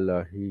Dr.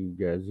 Allah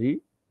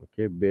Hijazi.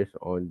 Okay, based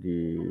on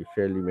the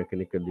Shelley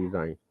mechanical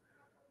design.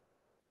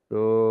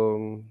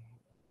 So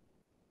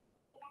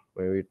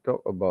when we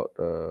talk about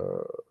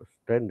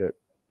standard,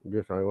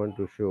 just I want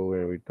to show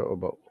when we talk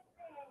about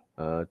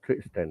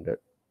trade standard.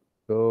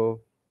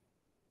 So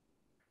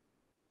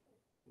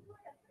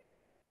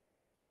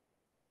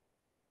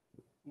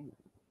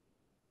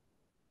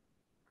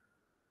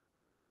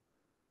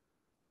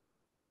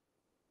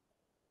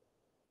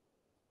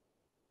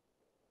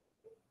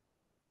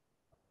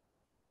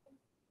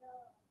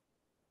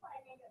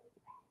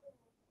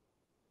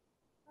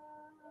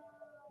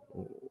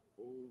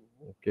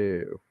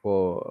okay,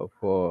 for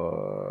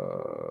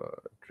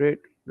trade,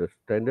 the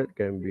standard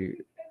can be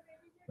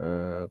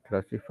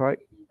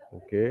classified,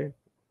 okay,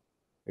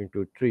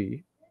 into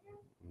three,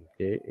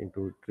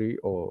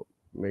 or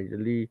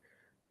majorly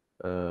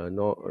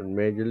no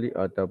majorly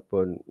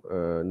ataupun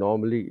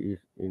normally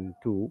is in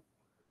two.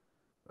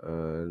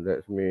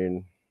 That's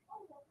mean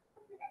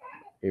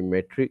in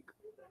metric.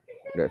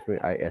 That's mean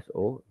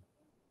ISO.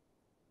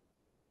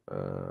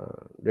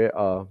 There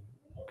are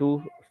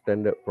two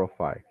standard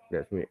profile.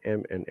 That's mean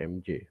M and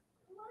MJ.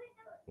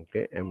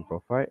 Okay, M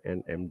profile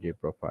and MJ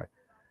profile,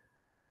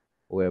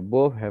 where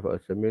both have a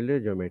similar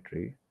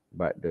geometry,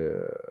 but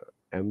the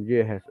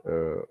MJ has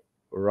a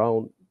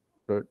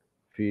rounded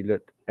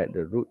fillet at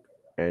the root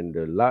and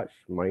the large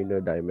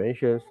minor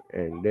dimensions,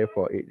 and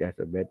therefore it has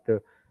a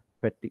better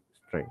fatigue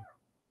strength.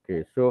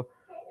 Okay, so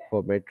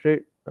for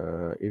metric,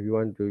 if you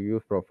want to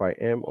use profile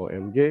M or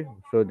MJ,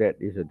 so that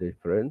is a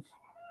difference.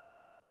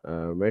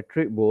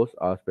 Metric bolts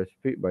are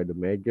specified by the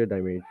major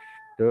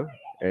diameter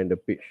and the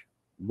pitch,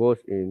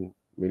 both in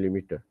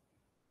millimeter.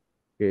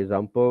 Okay,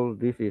 example,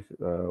 this is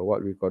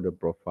what we call the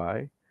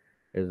profile.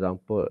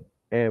 Example,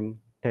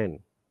 M10.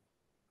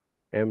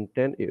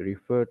 M10, it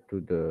refers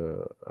to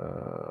the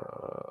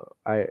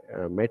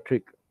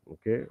metric,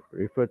 okay,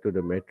 refer to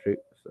the metric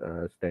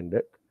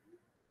standard,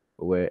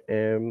 where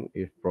M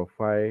is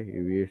profile,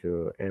 you use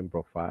M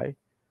profile.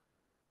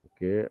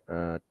 Okay,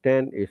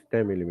 10 is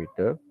 10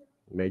 millimeter,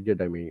 major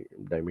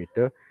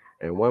diameter,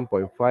 and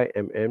 1.5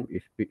 mm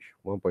is pitch.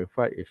 1.5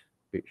 is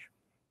pitch.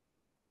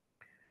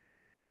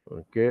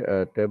 Okay,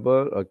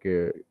 table.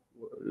 Okay,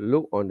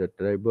 look on the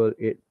table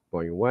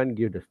 8.1.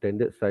 Give the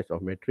standard size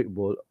of metric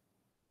bolt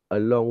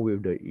along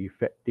with the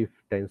effective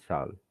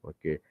tensile.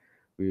 Okay,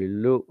 we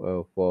look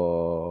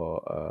for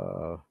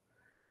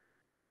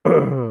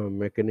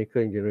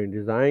mechanical engineering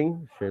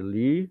design,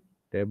 Shelley,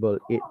 table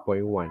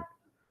 8.1.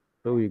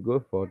 So we go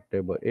for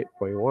table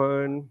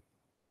 8.1.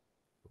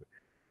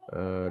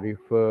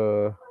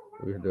 Refer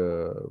with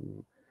the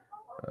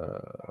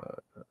uh,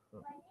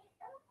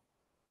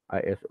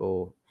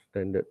 ISO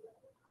standard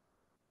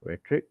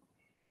metric.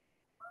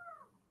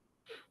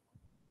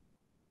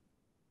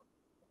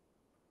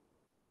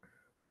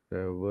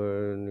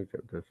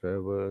 Chapter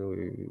 7,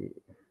 we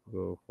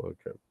go for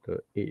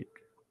chapter 8.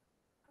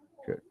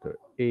 Chapter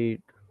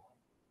 8,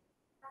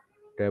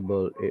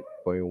 table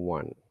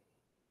 8.1.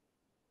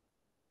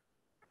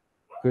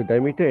 The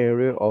diameter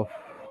area of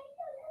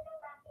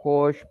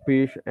coarse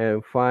pitch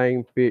and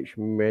fine pitch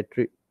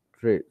metric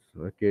threads.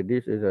 Okay,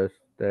 this is a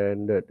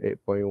standard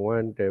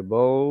 8.1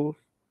 tables.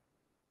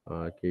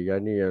 Okay,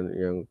 yang ni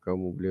yang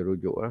kamu boleh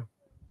rujuk lah.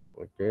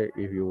 Okay,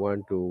 if you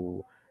want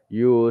to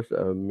use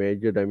a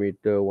major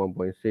diameter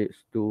 1.62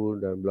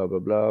 dan blah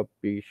blah blah,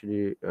 pitch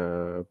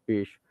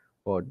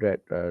for that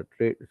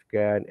thread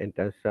scan and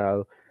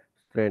tensile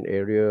strand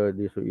area,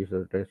 this is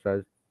a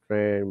tensile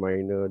strand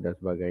minor dan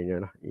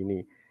sebagainya lah.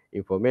 Ini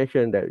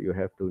information that you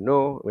have to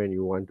know when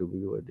you want to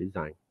do a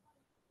design.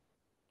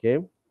 Okay.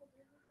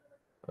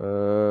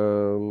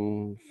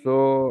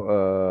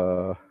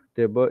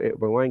 Table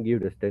 8.1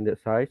 give the standard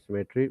size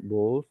metric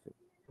bolts.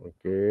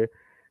 Okay,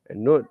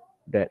 and note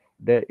that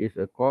there is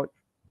a cord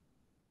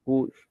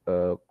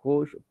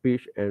coarse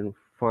pitch and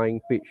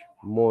fine pitch.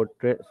 More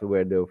threads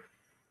where the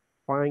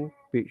fine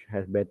pitch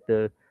has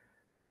better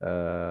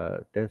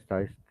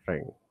tensile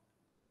strength.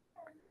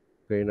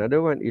 Okay,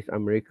 another one is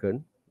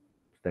American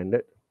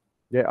standard.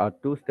 There are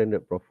two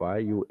standard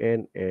profile,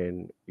 UN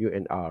and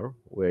UNR,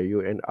 where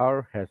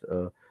UNR has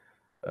a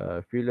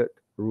fillet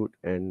root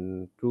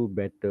and two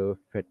better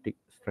fatigue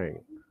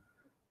strength.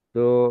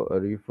 So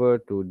refer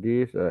to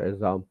these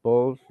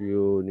examples.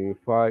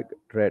 Unified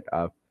thread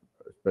are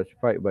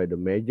specified by the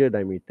major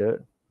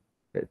diameter,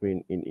 that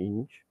means in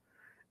inch,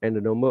 and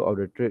the number of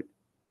the thread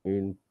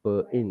in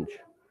per inch.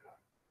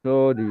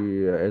 So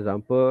the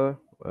example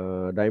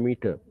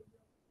diameter,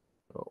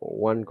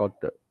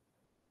 1/4,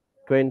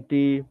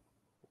 20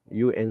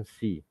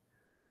 UNC.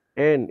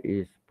 N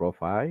is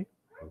profile,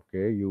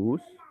 okay,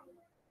 use.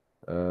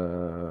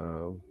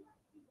 Uh,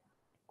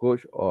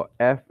 Coach or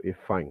F is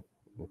fine,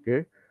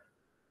 okay.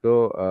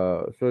 So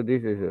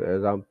this is an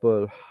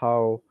example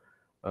how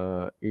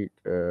it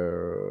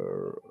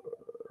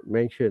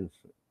mentions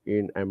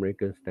in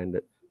American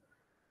standards,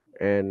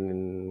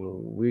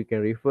 and we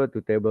can refer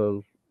to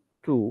table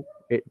 2,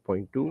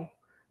 8.2,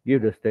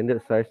 give the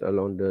standard size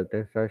along the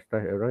tensile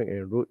stress around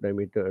and root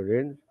diameter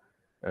range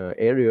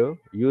area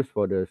used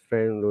for the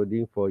strength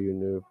loading for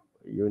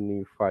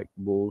unified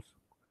bolts,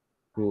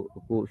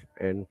 hooks,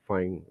 and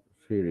fine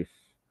series.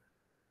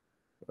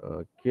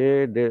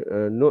 Okay, the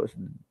notes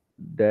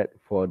that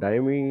for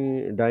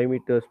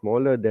diameter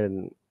smaller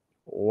than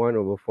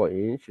 1/4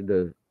 inch,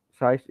 the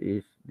size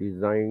is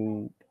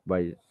designed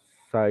by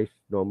size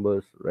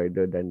numbers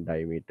rather than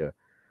diameter.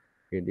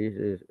 Okay, this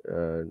is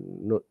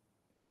note.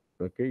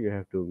 Okay, you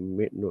have to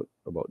make note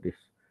about this.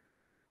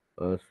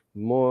 A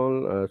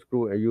small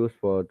screw are used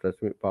for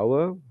transmit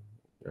power,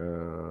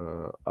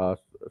 are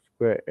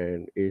square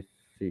and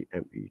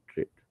ACME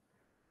thread.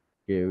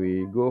 Okay,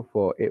 we go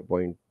for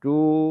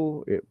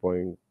 8.2.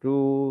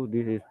 8.2.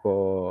 This is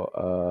for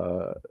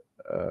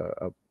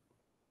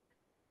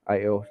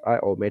IOSI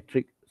or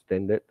metric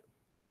standard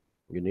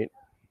unit.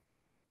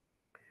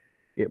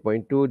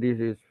 8.2. This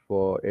is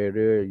for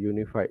area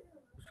unified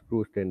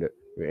screw standard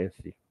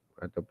UNC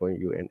ataupun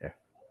UNF.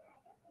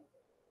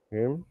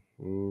 Okay.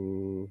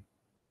 Hmm.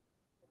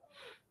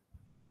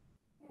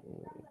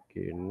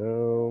 Okay.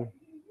 Now.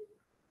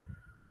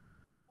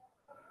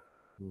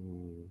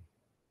 Hmm.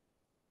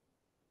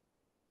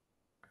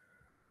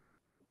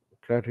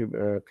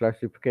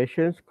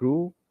 Classification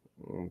screw.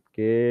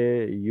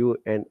 Okay.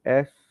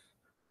 UNS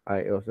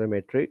IOSI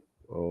metric.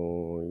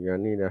 Oh,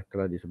 yang ni dah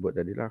telah disebut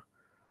tadi lah.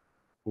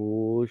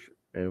 Push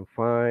and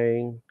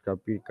find,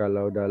 tapi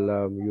kalau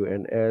dalam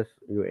UNS,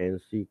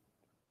 UNC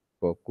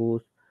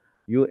fokus,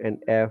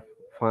 UNF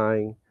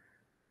fine,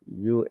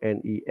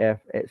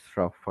 UNEF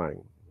extra fine.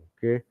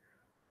 Okay,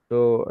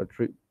 so a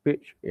trick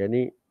pitch, yang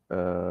ni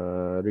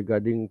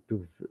regarding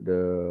to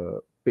the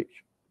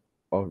pitch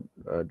of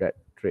that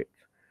trick.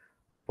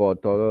 For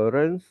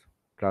tolerance,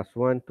 class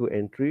 1, 2,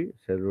 and 3,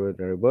 several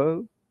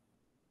variable.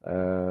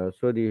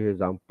 So the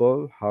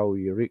example, how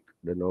we rig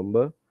the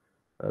number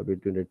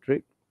between the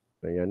trick.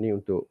 Yang ni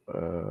untuk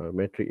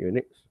metric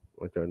units,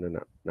 macam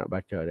mana nak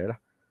baca dia lah.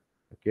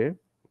 Okay.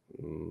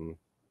 Hmm.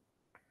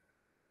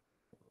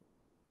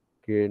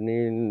 Okay,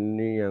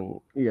 ni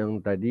yang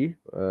tadi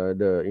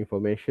the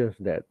informations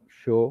that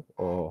show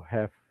or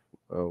have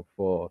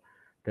for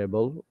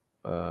table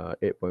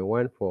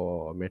 8.1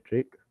 for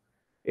metric,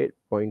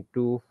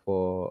 8.2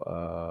 for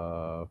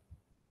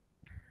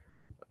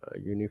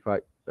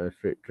unified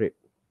straight trade.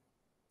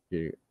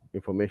 Okay,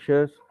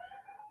 informations.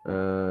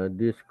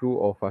 This screw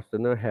or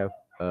fastener have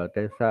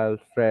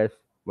tensile stress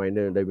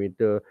minor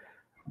diameter,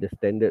 the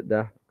standard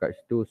dah kat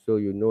situ, so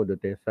you know the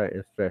tensile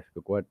and stress,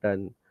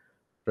 kekuatan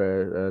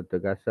stress,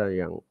 tegasan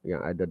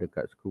yang ada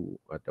dekat screw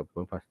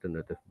ataupun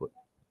fastener tersebut.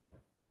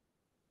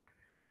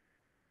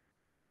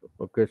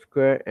 Okay,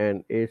 square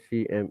and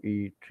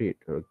ACME thread.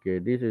 Okay,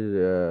 this is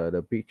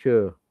the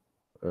picture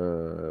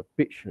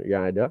pitch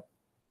yang ada.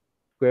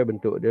 Square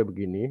bentuk dia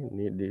begini.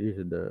 Ni this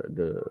is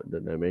the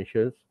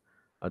dimensions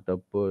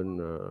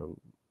ataupun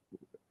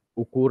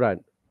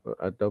ukuran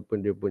ataupun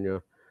dia punya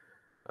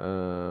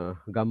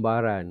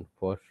gambaran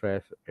for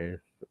stress and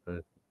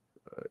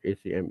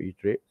ACME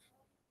traits.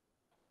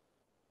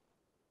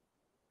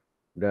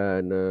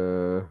 Dan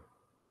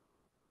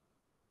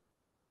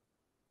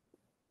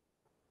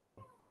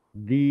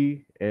D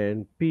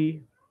and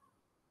P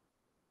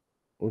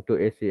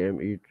untuk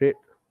ACME trait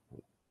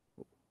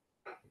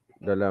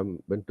dalam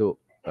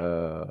bentuk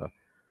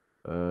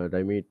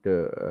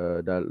diameter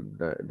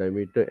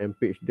diameter and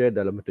pitch dia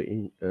dalam bentuk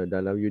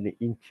dalam unit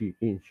inch.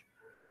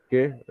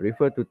 Okay,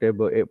 refer to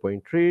table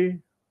 8.3.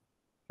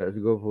 Let's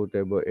go for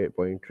table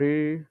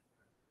 8.3.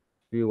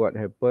 See what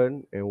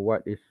happened and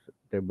what is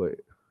table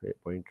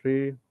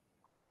 8.3.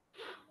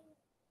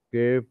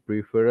 Okay,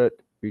 preferred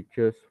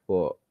pictures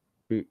for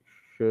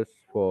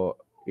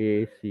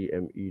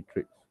ACME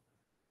traits.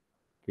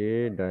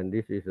 Okay, dan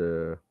this is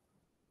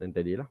yang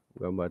tadi lah,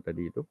 gambar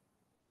tadi tu.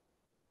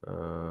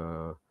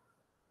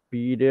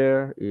 P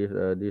there is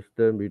a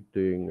distance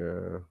between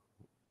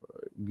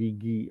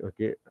gigi,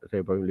 okey,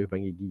 saya boleh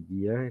panggil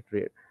gigi lah,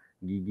 thread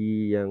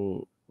gigi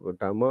yang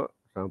pertama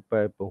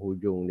sampai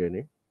penghujung dia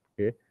ni.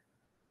 Okay.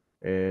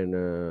 And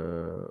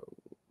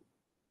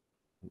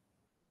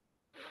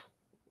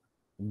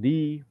D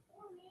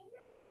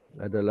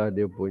adalah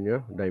dia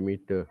punya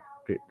diameter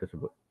thread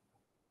tersebut.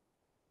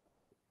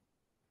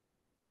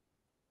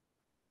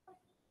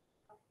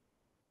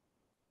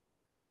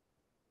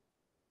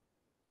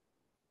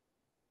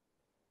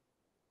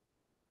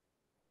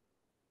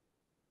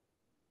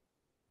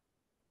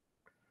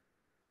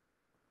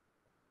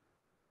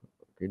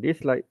 Okay,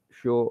 this slide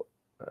show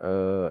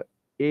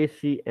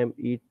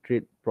ACME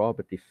thread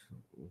properties.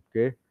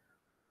 Okay,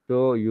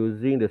 so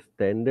using the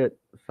standard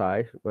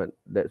size, but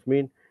that's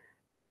mean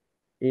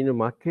in the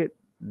market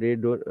they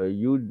don't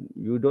you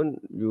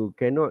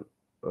cannot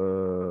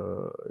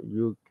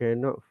you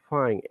cannot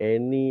find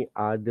any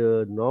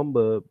other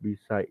number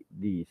beside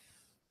this.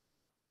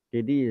 Okay,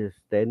 this is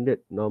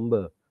standard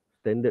number,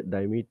 standard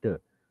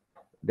diameter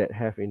that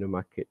have in the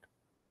market.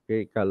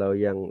 Okay, kalau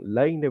yang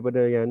lain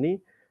daripada yang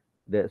ni,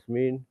 that's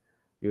mean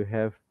you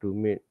have to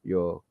make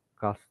your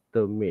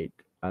custom made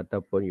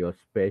ataupun your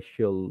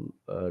special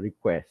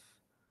request.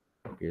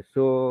 Okay,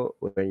 so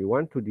when you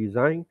want to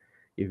design,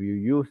 if you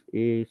use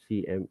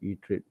ACME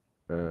thread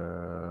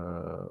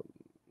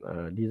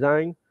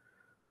design,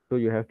 so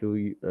you have to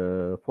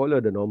follow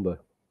the number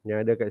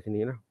yang ada kat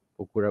sini lah,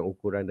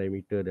 ukuran-ukuran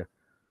diameter dia.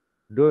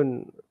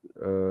 Don't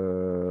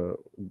uh,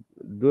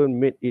 don't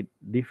make it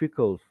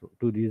difficult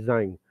to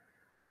design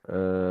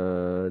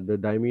the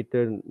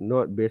diameter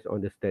not based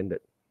on the standard.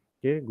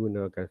 Okay,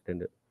 gunakan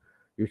standard.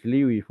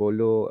 Usually we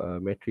follow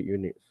metric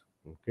units.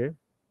 Okay.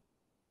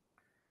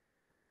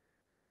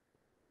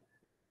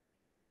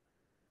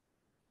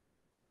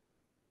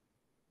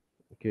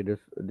 Okay,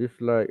 this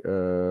slide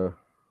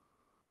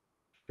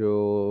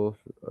shows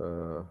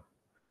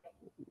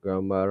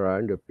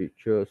gambaran, the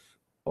pictures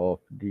of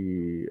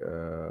the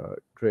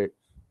traits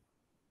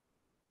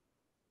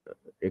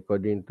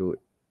according to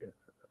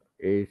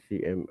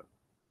ACM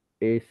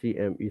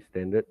ACME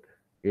standard.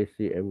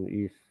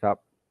 ACME sub,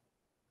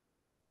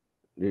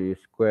 the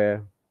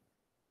square,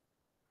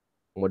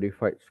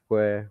 modified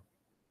square,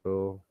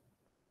 so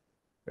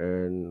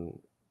and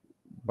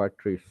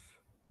buttress.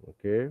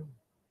 Okay.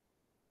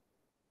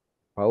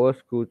 Power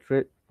screw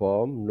thread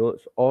form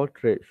notes all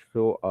threads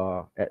so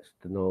are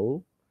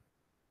external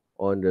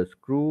on the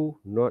screw,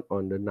 not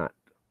on the nut.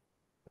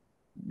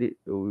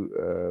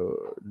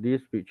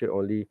 This picture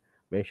only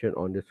mentioned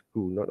on the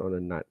screw, not on the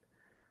nut.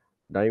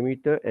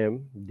 Diameter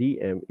M,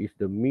 dm, is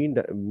the main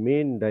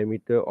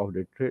diameter of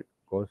the thread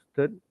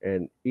constant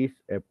and is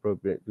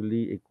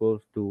appropriately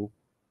equals to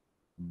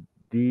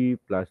d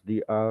plus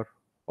dr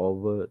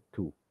over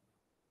 2.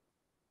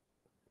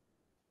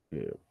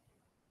 Yeah.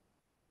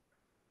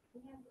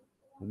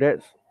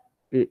 That's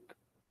it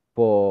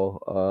for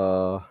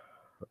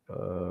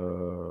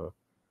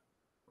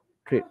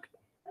thread.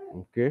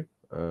 Okay.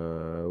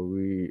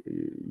 We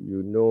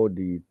you know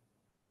the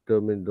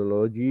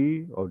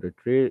terminology of the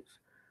trades,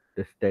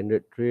 the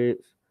standard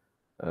trades,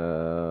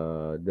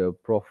 the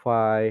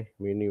profile,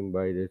 meaning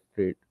by the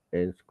thread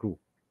and screw.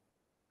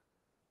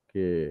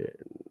 Okay,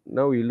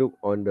 now we look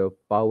on the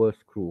power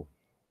screw.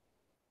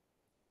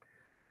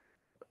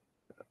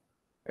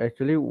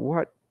 Actually,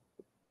 what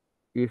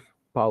is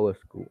power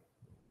screw?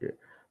 Okay.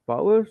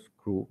 Power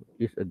screw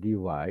is a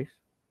device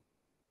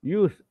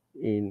used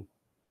in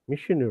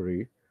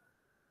machinery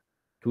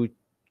to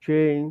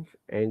change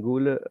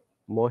angular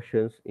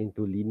motions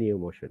into linear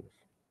motions,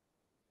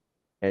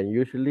 and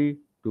usually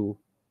to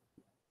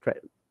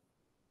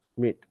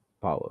transmit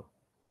power.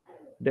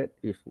 That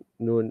is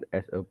known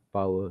as a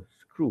power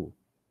screw.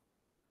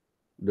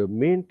 The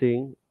main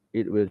thing,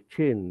 it will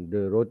change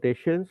the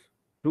rotations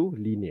to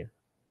linear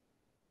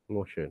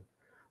motion.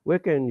 Where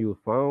can you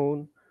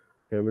find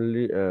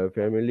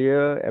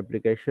familiar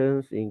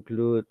applications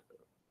include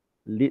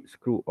lead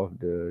screw of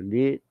the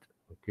lathe,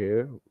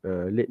 okay,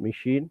 lathe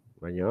machine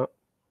banyak,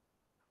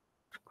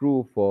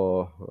 screw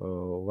for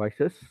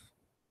vices,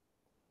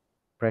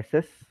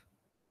 presses,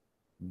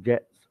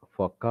 jets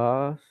for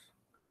cars,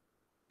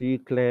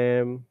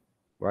 C-clamp,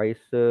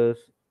 risers,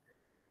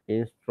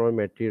 instrument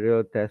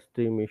material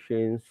testing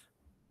machines,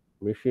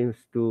 machine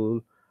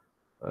tool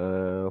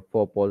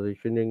for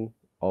positioning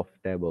of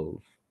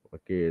tables.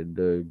 Okay,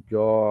 the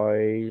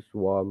joy,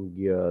 swarm,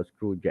 gear,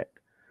 screw jet.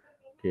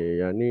 Okay,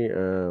 yang ni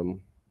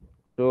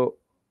so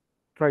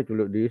try to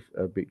look these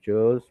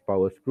pictures,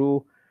 power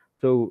screw.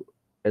 So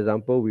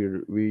example,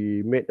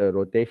 we made a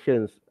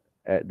rotations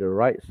at the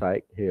right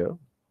side here.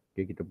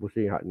 Okay, kita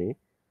pusing hak ni,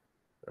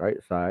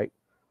 right side.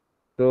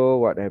 So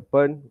what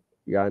happen,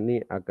 yang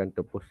ni akan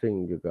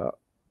terpusing juga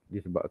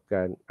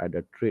disebabkan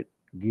ada thread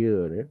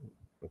gear ni.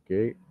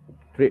 Okay,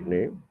 thread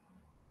ni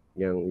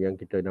yang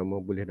kita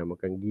boleh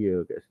namakan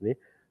gear kat sini.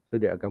 So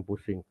dia akan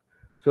pusing.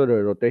 So the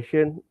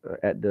rotation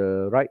at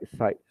the right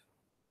side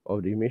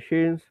of the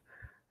machines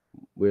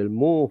will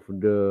move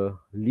the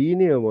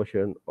linear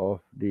motion of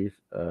this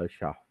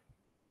shaft.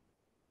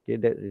 Okay,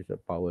 that is a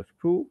power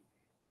screw.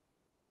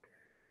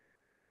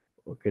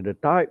 Okay, the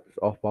types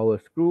of power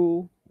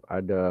screw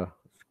are the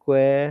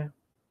square,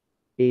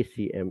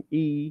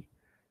 ACME,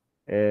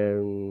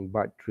 and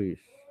buttress,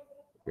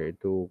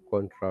 iaitu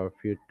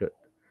contrafuted.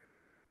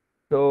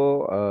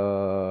 So,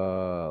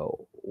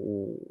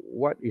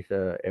 what is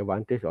the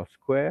advantage of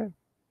square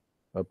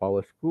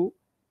power screw?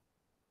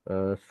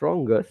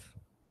 Strongest,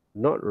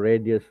 not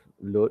radius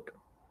load,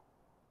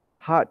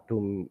 hard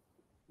to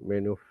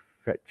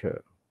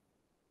manufacture.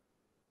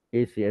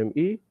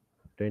 ACME,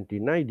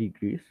 29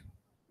 degrees,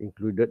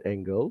 included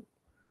angle,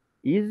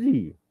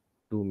 easy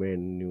to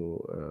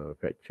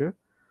manufacture,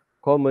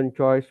 common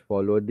choice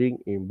for loading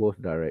in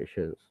both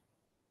directions.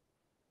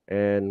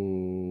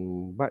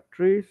 And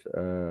batteries,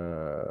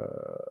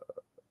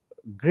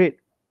 great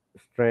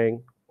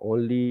strength,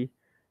 only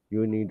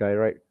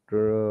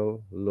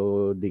unidirectional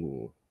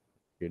loading.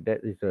 Okay,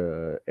 that is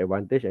a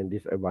advantage and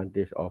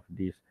disadvantage of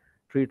these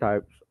three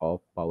types of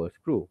power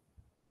screw.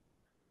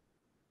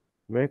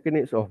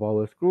 Mechanics of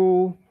power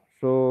screw.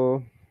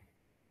 So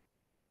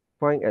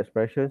find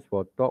expressions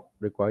for torque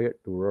required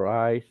to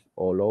rise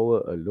or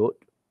lower a load.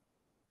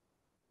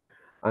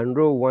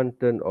 Unroll one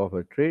turn of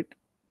a thread.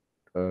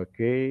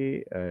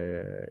 Okay,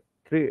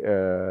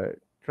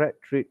 thread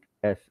treat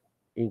as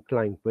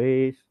inclined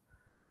phase.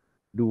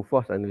 Do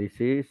force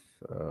analysis.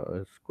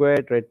 A square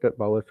threaded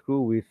power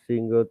screw with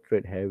single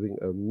thread having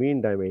a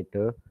mean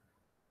diameter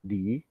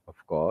D, of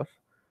course,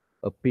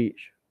 a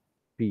pitch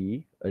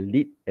P, a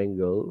lead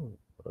angle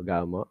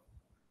gamma,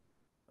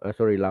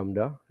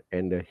 lambda,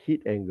 and the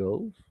heat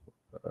angles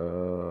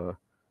uh,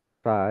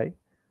 psi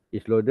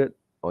is loaded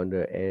on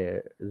the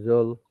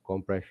axial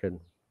compression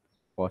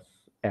force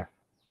F.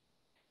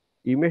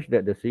 Image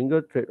that the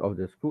single thread of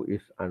the screw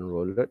is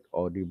unrolled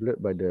or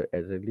doubled by the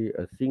exactly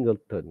a single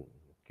turn.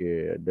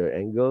 Okay, the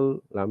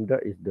angle lambda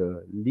is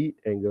the lead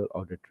angle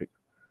of the thread.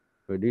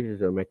 So this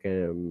is a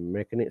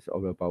mechanics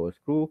of the power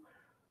screw.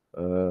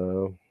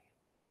 Uh,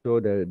 so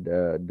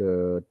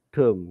the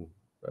term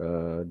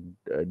uh,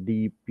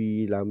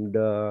 dp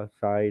lambda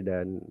psi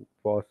and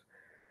force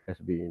has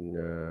been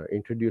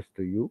introduced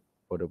to you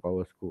for the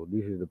power screw.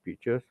 This is the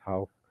pictures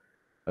how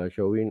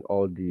showing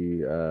all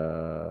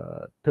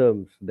the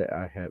terms that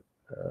I have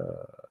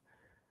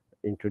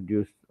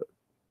introduced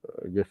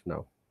just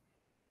now.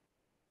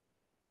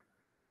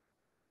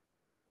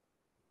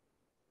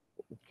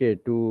 Okay,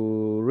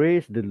 to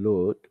raise the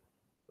load,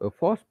 a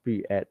force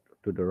P add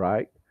to the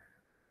right,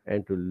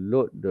 and to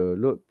load the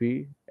load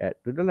P add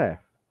to the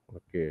left.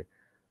 Okay,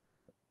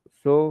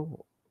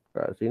 so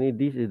sini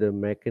this is the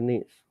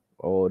mechanics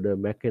or the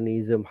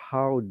mechanism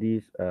how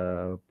this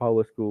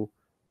power screw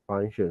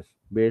functions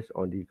based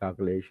on the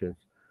calculations.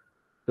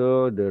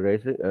 So the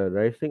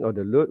raising of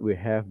the load, we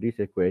have these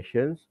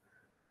equations.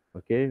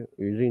 Okay,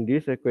 using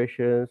these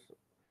equations,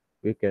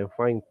 we can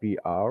find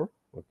PR.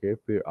 Okay,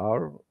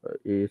 PR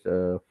is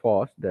a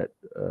force that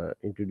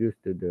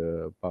introduced to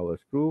the power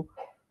screw.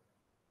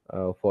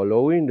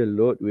 Following the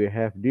load, we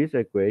have these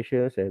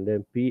equations and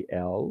then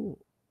PL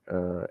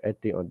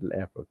acting on the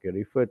left. Okay,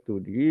 refer to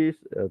this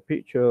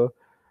picture.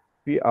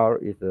 PR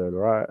is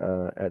right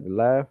at the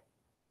left,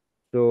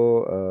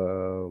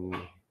 so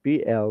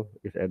PL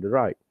is at the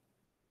right.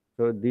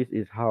 So this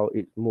is how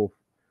it moves.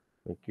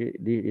 Okay,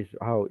 this is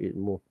how it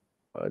moves.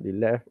 The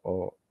left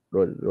or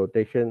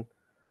rotation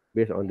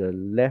based on the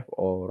left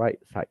or right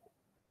side.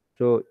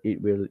 So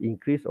it will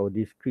increase or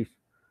decrease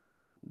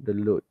the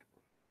load.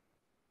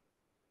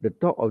 The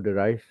torque of the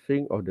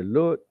rising of the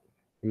load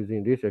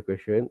using this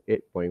equation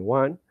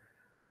 8.1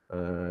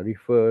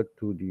 refer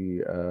to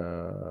the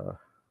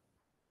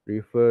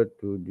refer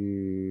to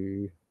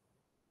the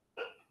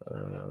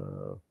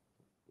uh,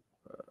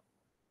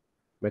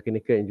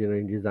 mechanical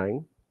engineering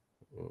design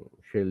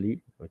Shelley.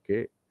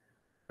 Okay,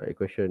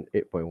 equation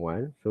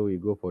 8.1. So we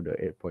go for the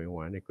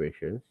 8.1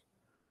 equations.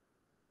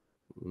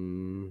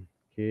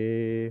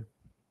 Okay,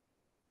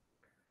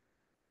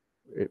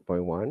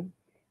 8.1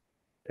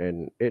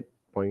 and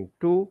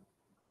 8.2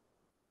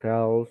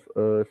 tells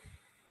us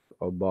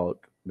about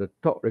the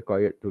torque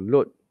required to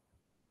load.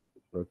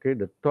 Okay,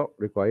 the torque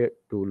required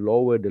to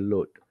lower the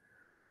load.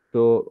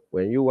 So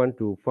when you want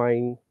to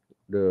find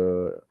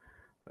the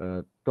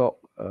torque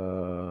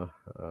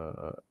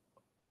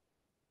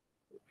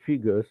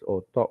figures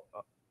or torque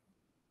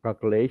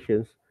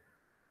calculations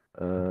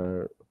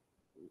uh,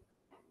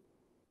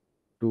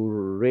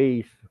 to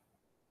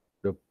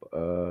the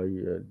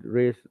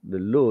raise the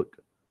load,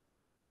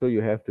 so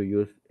you have to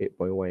use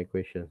 8.1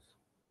 equations.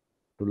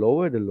 To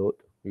lower the load,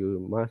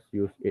 you must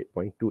use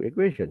 8.2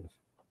 equations.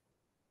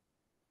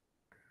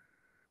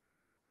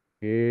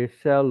 Okay,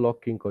 cell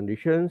locking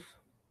conditions.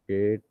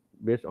 Okay,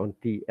 based on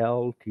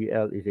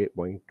TL is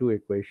 8.2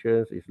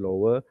 equations is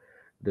lower.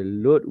 The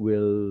load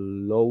will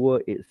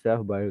lower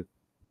itself by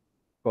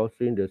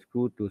causing the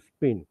screw to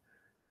spin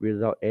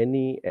without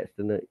any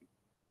external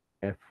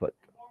effort.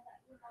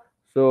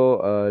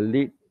 So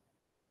lead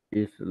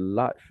is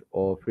large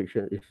or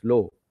friction is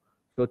low.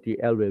 So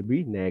TL will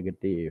be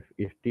negative.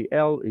 If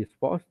TL is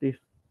positive,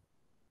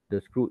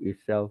 the screw is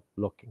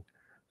self-locking.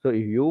 So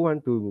if you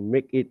want to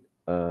make it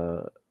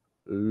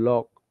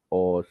lock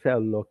or cell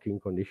locking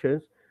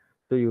conditions.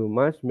 So you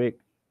must make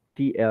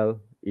TL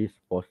is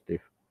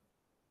positive.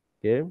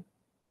 Okay,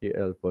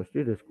 TL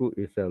positive, the screw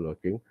is cell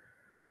locking.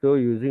 So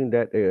using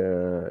that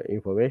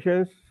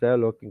information, cell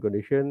locking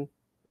condition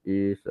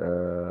is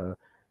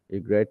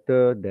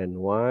greater than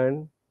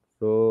 1.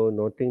 So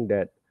noting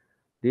that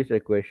these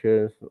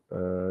equations,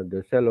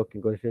 the cell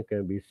locking condition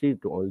can be seen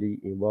to only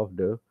involve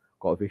the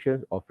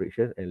coefficients of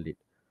friction and lead.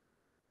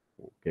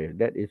 Okay,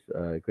 that is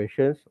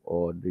equations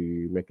or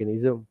the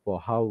mechanism for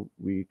how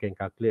we can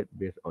calculate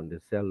based on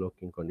the cell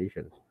locking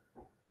conditions.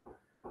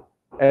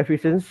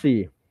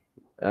 Efficiency.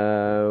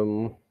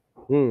 Um,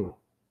 hmm,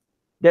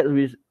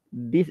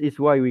 this is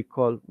why we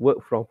call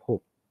work from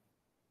home.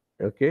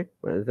 Okay,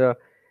 so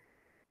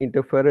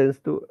interference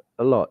to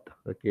a lot.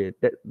 Okay,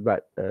 that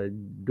but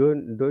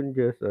don't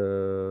just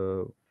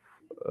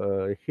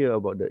hear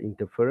about the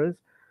interference.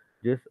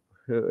 Just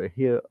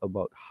hear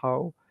about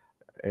how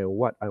and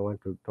what I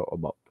want to talk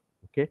about.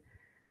 Okay,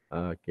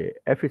 okay,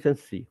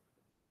 efficiency.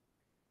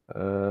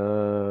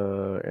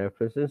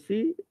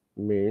 Efficiency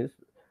means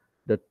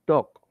the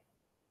torque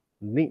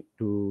need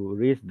to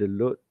raise the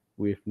load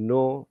with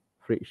no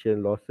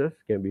friction losses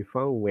can be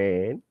found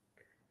when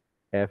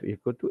F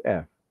equal to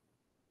F.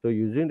 So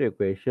using the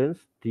equations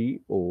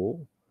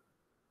TO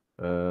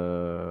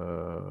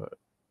uh,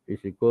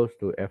 is equals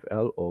to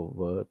FL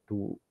over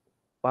 2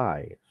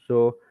 pi.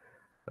 So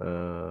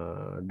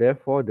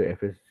therefore the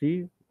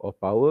efficiency of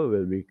power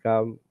will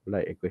become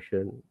like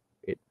equation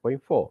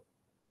 8.4.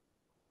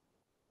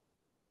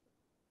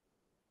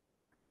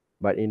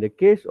 But in the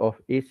case of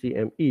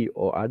ACME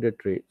or other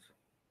trades,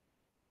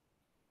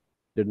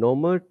 the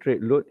normal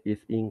trade load is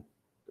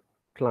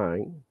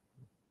inclined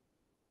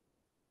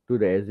to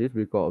the axis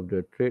because of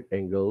the trade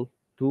angle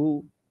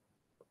 2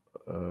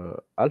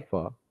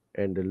 alpha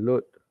and the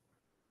load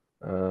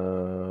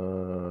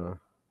uh,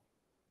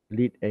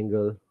 lead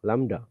angle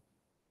lambda.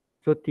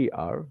 So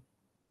TR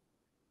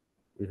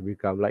is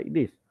become like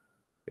this,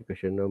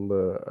 equation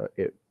number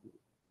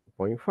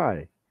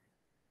 8.5.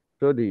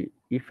 So the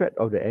effect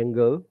of the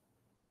angle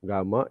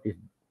gamma is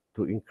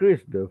to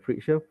increase the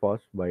friction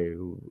force by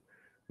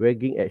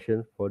wagging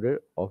action for the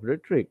of the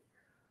trick.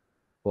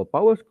 For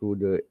power screw,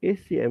 the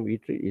ACME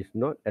thread is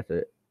not as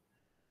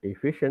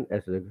efficient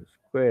as a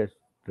square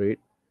thread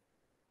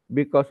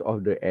because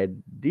of the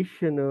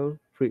additional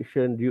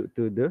friction due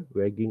to the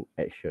wagging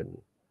action.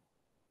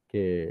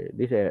 Okay,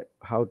 this is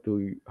how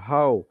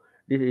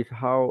this is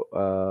how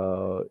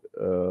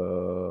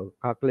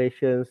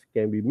calculations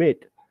can be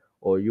made,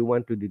 or you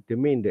want to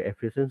determine the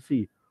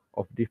efficiency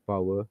of this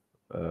power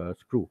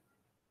screw.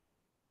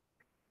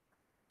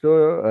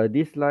 So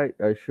this slide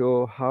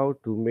show how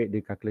to make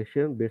the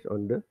calculation based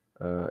on the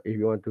if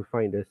you want to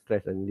find the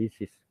stress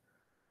analysis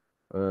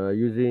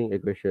using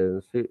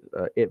equation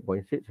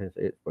 8.6 and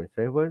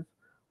 8.7.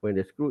 When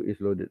the screw is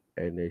loaded,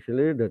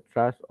 initially the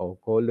thrust of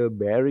collar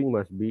bearing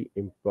must be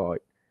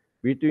employed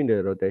between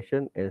the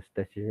rotation and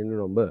stationary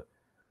number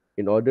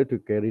in order to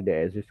carry the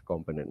axis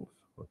components.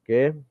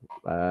 Okay,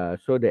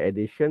 so the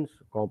additions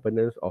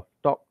components of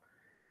torque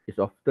is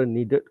often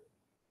needed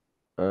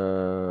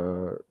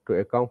to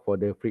account for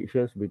the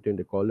frictions between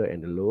the collar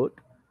and the load.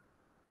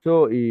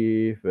 So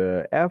if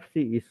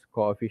FC is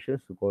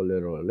coefficient to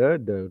collar roller,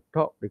 the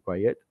torque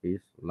required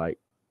is like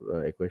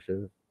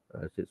equation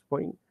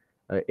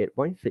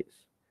 8.6.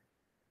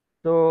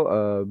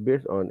 So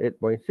based on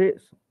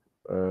 8.6,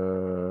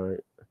 uh,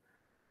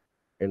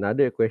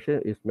 another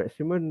equation is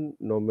maximum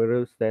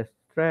nominal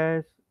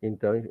stress in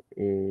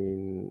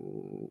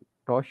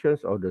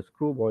torsions of the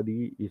screw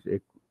body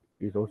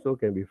is also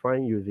can be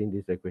found using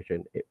this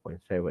equation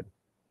 8.7.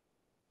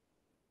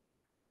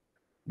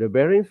 The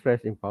bearing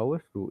stress in power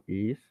screw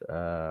is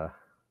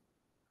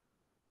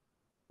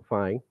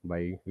find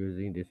by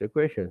using these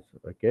equations,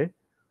 okay,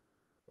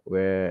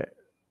 where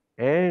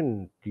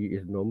n t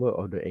is number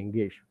of the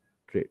engaged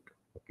thread.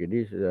 Okay,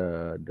 this is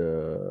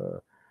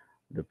the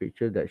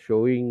picture that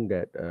showing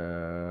that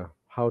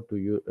how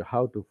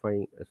to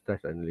find a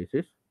stress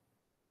analysis.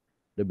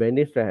 The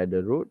bending stress at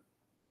the root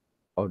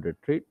of the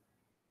thread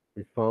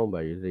is found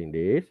by using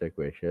these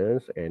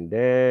equations, and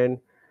then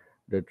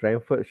the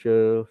transfer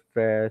shear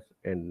stress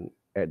and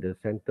at the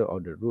center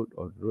of the root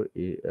of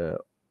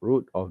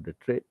the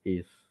thread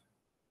is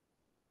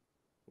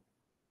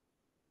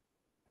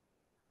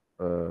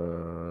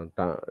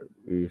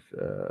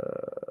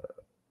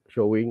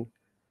showing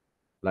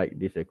like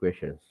these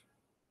equations.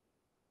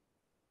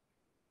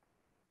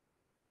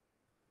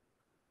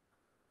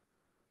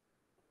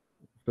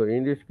 So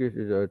in this case,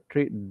 is a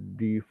thread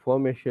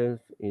deformations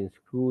in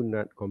screw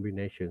nut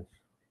combinations.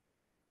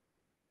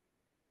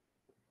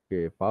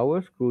 Okay,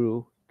 power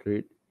screw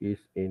thread is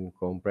in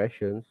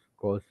compressions,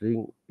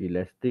 causing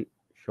elastic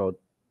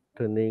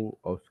shortening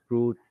of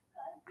screw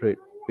thread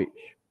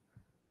pitch.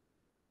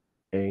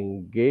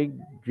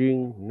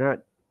 Engaging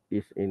nut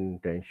is in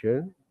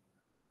tension,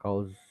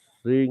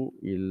 causing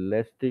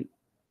elastic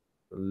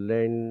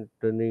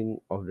lengthening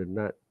of the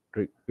nut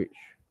thread pitch.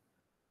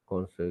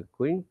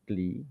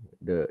 Consequently,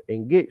 the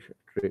engaged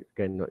thread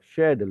cannot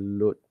share the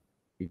load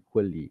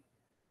equally.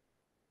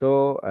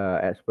 So,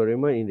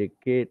 experiment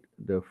indicate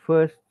the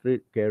first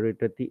thread carry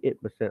 38%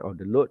 of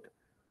the load,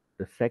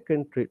 the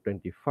second thread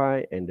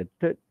 25, and the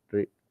third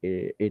thread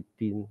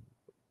 18%.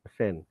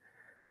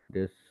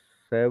 The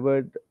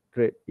seventh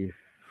thread is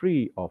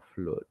free of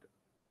load.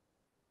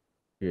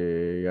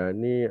 Okay,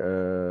 yang ni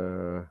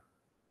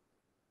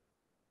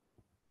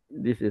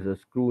this is a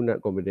screw nut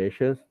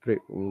combination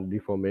straight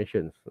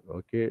deformations.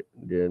 Okay,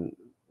 dia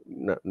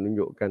nak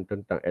menunjukkan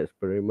tentang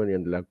eksperimen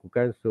yang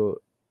dilakukan.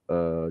 So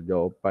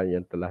jawapan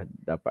yang telah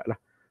dapat lah.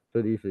 So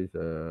this is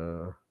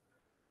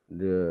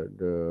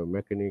the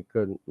mechanics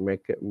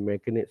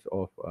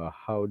of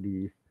how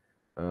the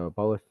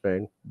power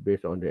strength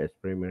based on the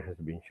experiment has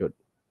been shown.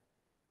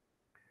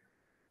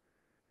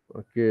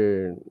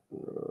 Okay,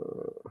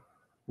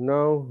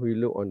 now we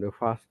look on the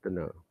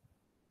fastener.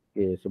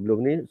 Okay,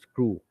 sebelum ni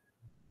screw.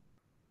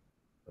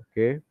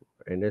 Okay,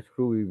 and the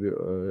screw will be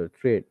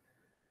thread.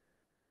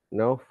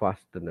 Now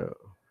fastener.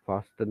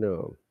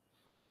 Fastener.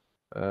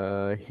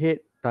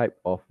 Head type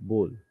of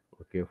bolt.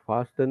 Okay,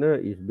 fastener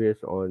is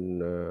based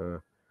on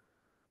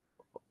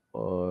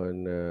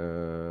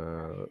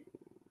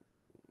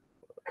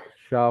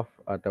shaft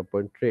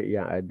ataupun thread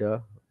yang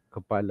ada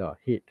kepala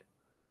head.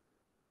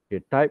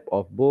 Okay, type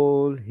of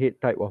bolt,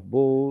 head type of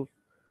bolt,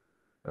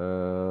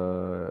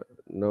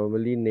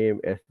 normally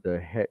named as the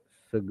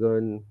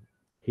hexagon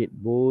head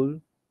bolt.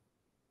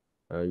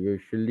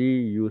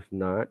 Usually use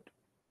nut,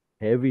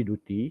 heavy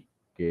duty.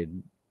 Okay,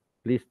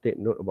 please take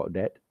note about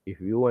that.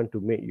 If you want to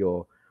make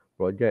your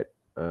project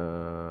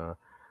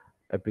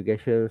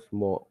applications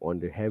more on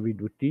the heavy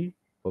duty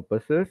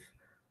purposes,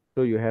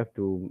 so you have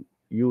to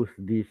use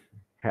this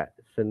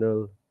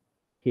hexagonal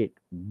head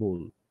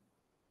bolt.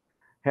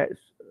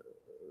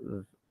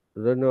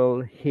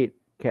 Hexagonal head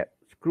cap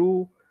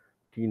screw,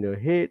 thinner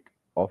head,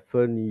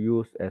 often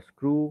used as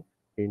screw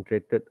in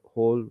threaded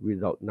hole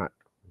without nut.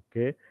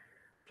 Okay,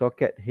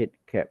 socket head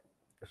cap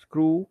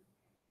screw,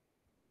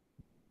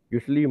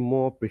 usually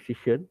more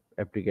precision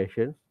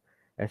applications,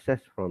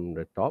 access from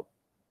the top.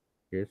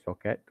 Okay,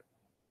 socket.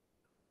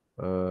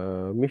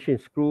 Machine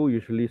screw,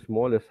 usually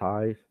smaller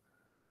size,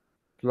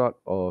 slot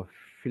or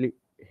Philip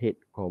head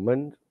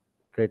common,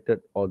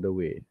 threaded all the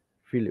way.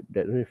 Philip,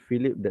 that means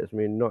Philip, that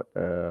means not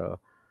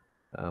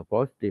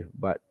positive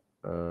but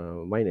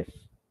minus.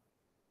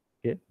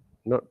 Okay,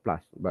 not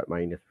plus but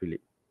minus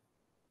Philip.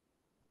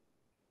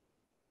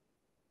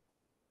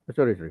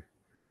 Sorry.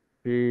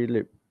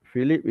 Philip.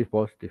 Philip is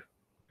positive.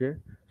 Okay,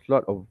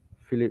 slot of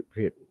Philip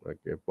head.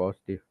 Okay,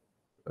 positive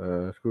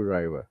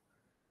screwdriver.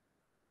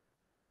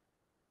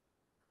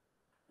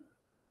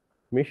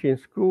 Machine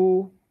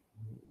screw.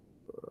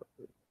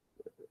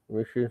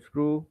 Machine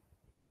screw.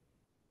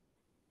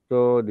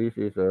 So this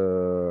is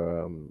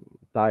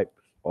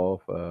types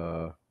of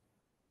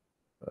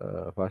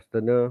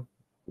fastener,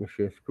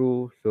 machine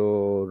screw.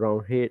 So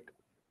round head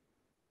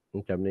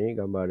macam ni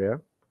gambar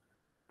dia.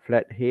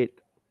 Flat head,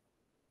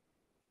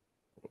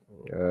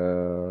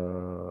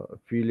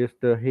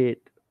 fillister head,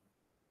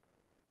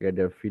 dia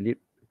ada fillet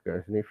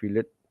kat sini,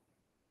 fillet,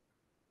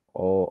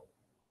 or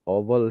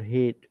oval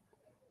head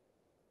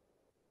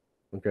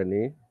macam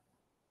ni,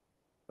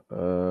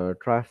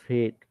 truss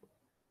head,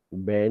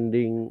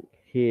 bending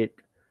head,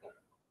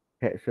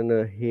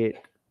 hexagonal head,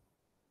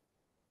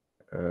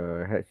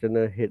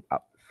 hexagonal head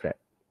upset.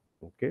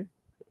 Okay.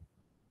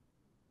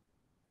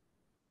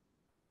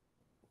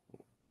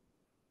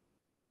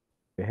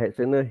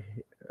 Hexagonal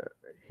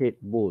head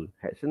bolt.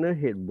 Hexagonal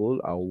head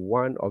bolt are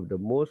one of the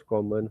most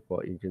common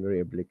for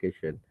engineering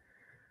application.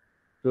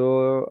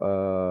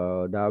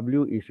 So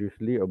W is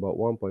usually about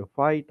 1.5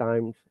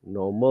 times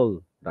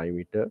normal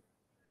diameter.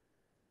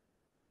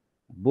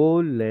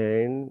 Bolt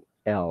length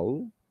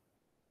L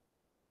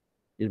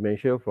is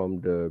measured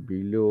from the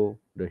below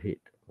the head.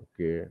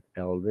 Okay,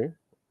 L ni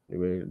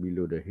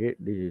below the head.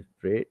 This is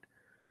straight.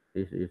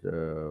 This is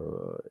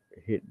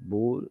head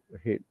bolt,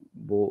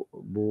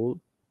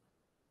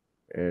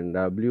 and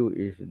W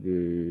is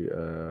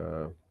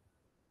the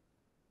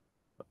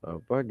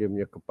apa dia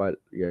punya kepala,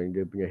 yang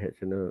dia punya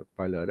hexagonal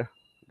kepala dah,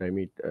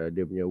 diameter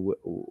dia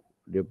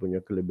punya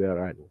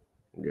kelebaran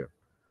dia.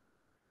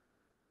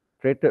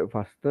 Threaded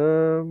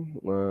faster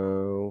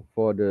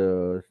for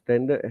the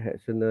standard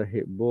hexagonal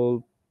head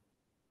bolt,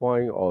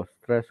 point of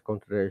stress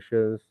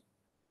concentrations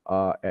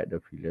are at the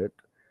fillet,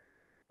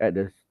 at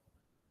the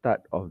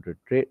start of the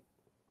thread,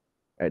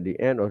 at the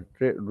end of the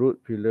thread. Root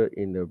filler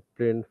in the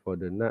plane for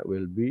the nut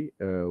will be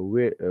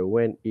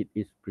when it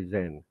is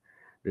present.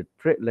 The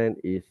thread length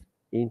is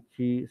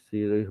inchy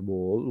series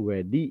bolt,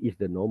 where D is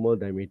the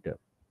normal diameter.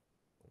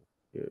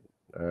 Okay.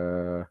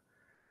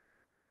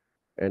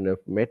 And a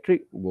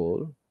metric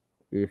bolt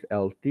is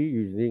LT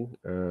using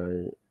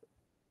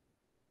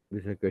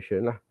this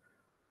question lah.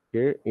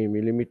 Okay, in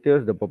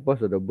millimeters, the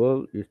purpose of the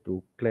bolt is to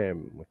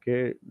clamp.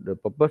 Okay, the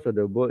purpose of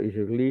the bolt is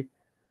usually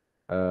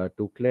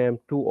to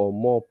clamp two or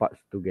more parts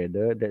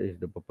together. That is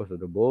the purpose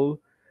of the bolt.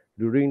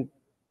 During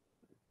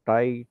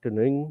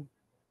tightening,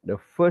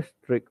 the first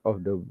trick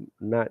of the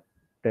nut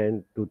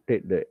tend to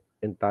take the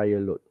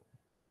entire load.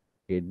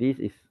 Okay,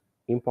 this is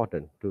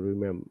important to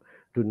remember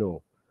to know.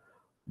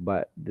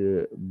 But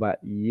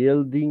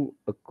yielding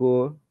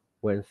occur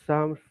when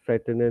some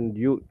straightening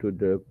due to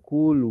the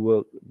cool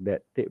work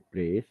that take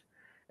place,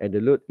 and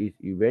the load is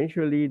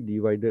eventually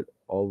divided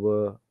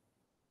over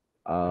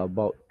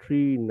about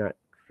three nut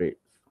threads.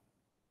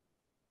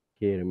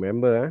 Okay,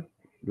 remember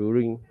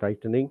during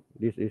tightening,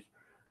 this is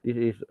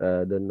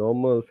the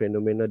normal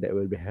phenomena that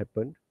will be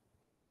happen.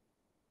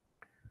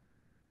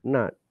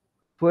 Nut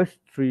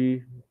first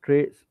three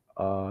threads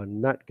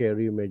not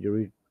carry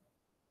majority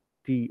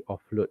of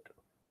load.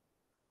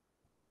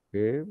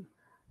 Okay,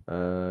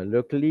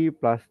 locally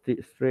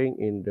plastic strain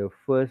in the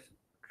first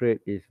thread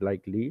is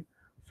likely,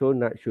 so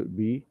nut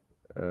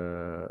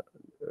uh,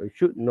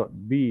 should not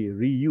be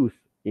reused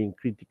in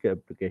critical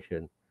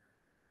application.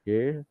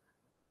 Okay,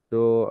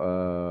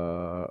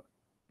 so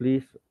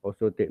please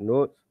also take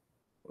notes.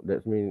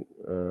 That means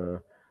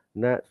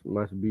nuts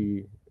must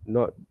be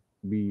not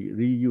be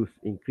reused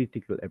in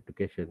critical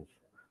applications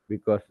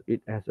because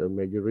it has a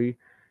majority.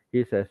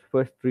 It says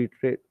first three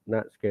thread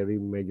nuts carry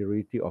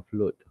majority of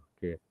load.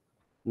 Okay,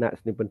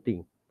 nuts ni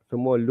penting.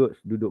 Semua loads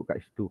duduk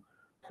kat situ.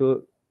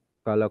 So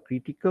kalau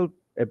critical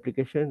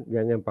application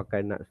jangan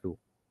pakai nuts tu.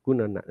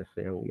 Guna nuts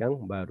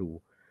yang baru.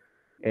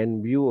 And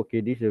view,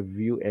 okay, this is a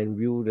view and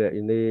view that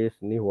in this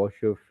ni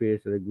washer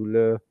face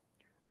regular,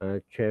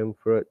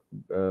 chamfered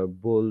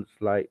bowl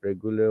slide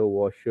regular,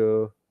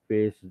 washer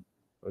face,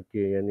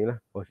 okay, yang ni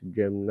lah wash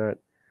jam nut,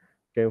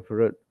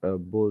 chamfered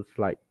bowl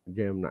slide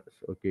jam nuts.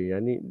 Okay,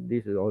 yang ni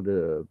this is all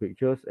the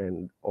pictures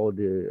and all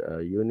the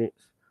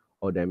units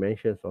or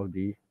dimensions of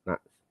the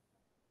nuts.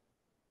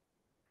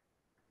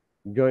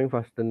 Joint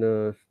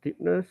fastener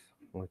stiffness,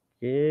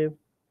 okay,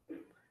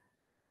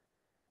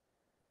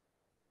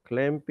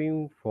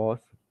 clamping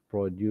force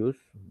produced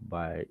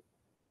by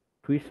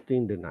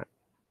twisting the nut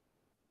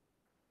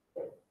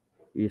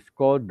is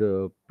called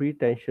the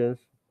pretensions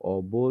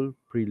or bowl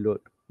preload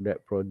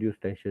that produce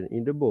tension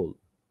in the bowl.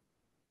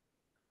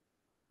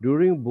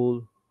 During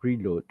bowl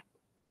preload,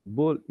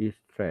 bowl is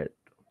thread.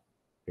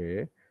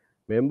 Okay,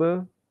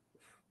 member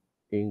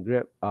in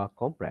grab are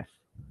compressed.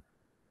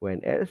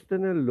 When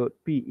external load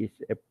P is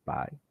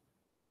applied,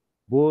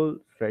 bowl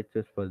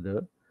stretches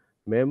further.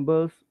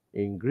 Members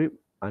in grip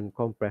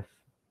uncompress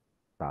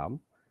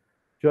some.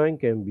 Joint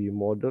can be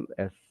modeled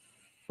as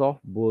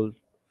soft bowl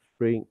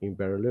spring in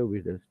parallel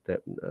with a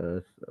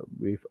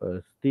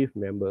stiff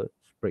member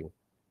spring.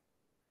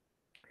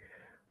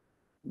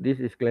 This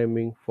is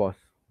clamping force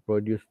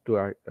produced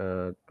to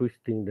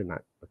twisting the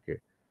nut. Okay,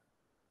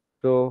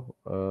 so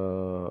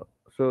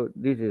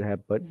this is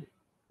happen.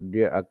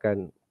 Dia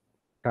akan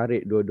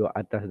tarik dua-dua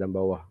atas dan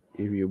bawah.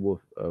 If you both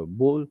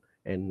bowl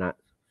and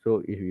nuts. So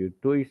if you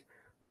twist,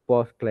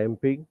 force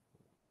clamping,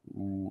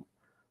 mm,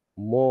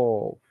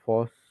 more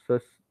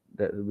forces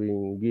that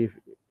being give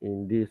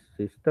in this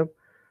system.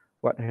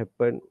 What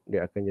happen?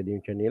 Dia akan jadi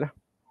macam ni lah.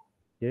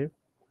 Okay,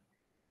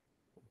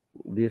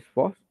 this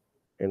force,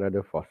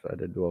 another force,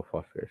 ada dua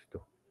force kat situ.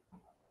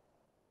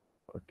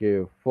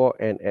 Okay, for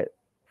an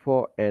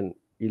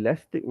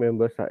elastic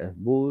member such as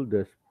bull,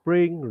 the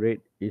spring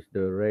rate is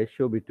the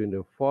ratio between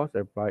the force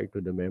applied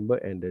to the member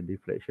and the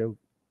deflection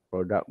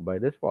product by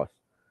this force.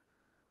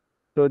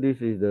 So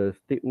this is the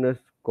stiffness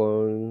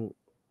constraint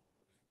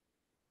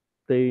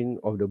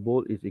of the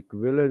bolt is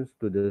equivalent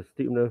to the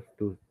stiffness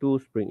to two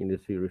spring in the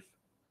series.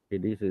 Okay,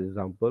 this is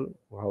example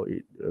how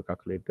it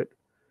calculated.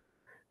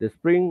 The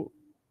spring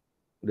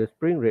The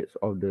spring rates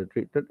of the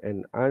treated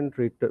and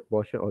untreated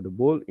portion of the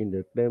bolt in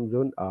the clamp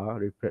zone are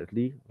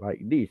respectively like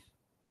this.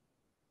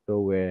 So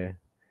where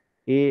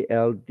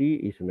ALT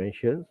is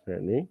mentioned,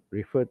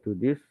 refer to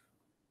this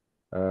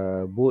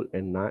bolt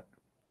and nut.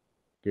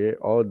 Okay,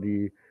 all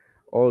the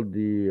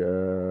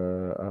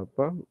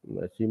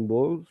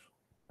symbols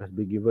has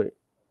been given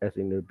as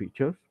in the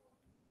pictures.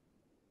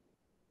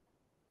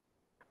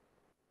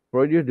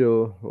 Produce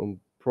the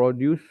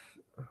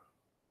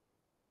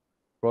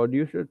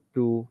producer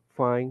to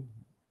find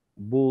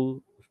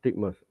bull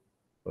stigmas.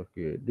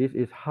 Okay, this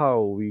is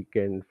how we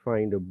can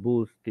find the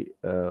bull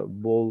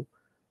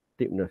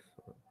stiffness.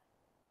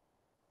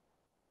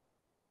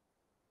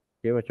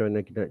 Okay, macam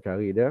mana kita nak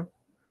cari dia?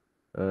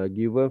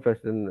 Given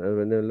fasten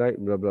light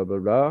blah blah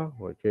blah blah.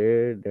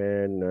 Okay,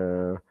 then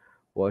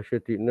washer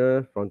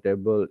thickness from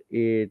table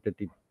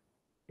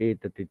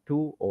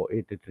A32 or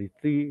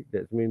A33.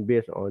 That means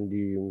based on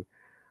the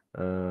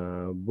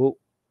book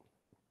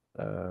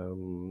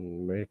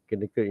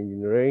mechanical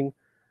engineering,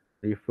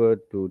 refer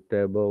to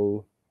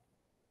table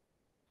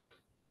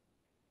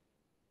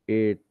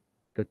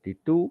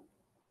A32.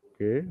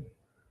 Okay,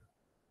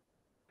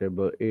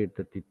 table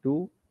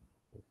A32.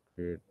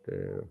 Okay,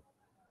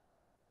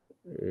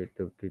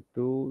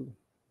 A32.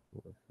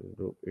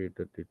 Look,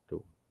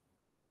 A32.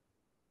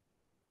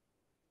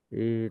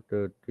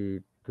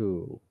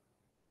 A32.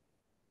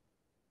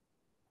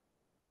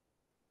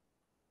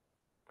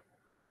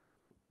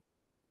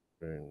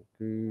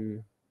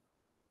 20.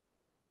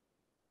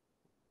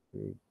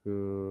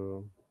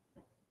 3.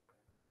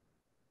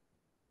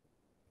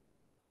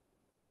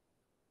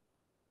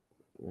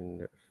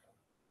 Index.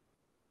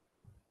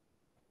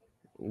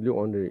 Look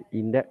on the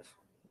index.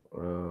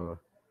 Uh,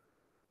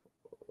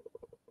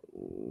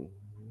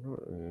 Not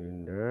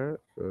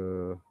index.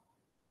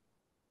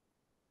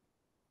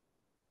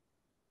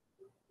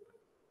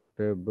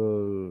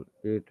 Table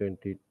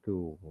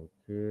A22.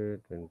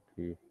 Okay,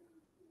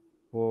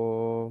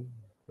 24,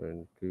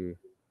 22.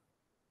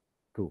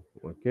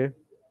 Okay,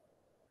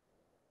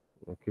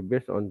 okay.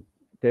 Based on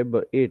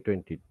table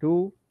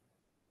A22.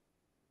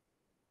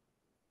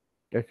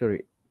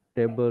 Sorry,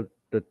 table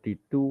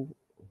 32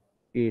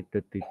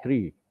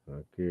 A33.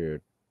 Okay,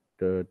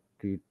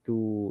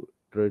 32,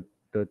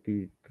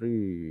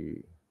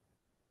 33.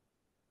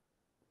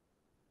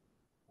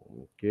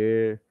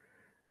 Okay,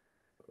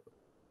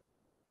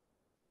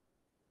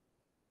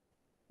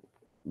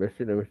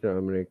 basic dimension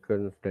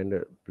American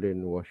standard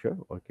plain washer.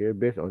 Okay,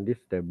 based on this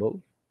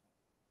table,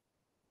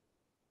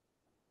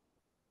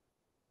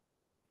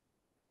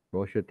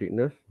 washer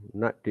thickness,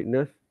 nut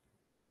thickness,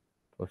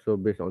 also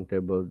based on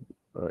table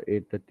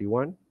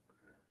A31.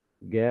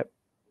 Gap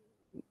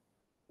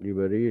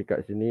diberi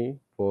kat sini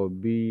for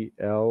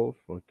BL.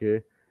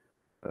 Okay,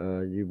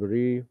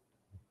 diberi.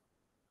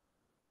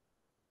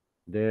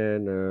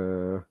 Then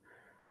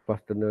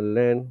fastener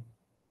length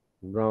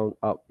round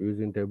up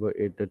using table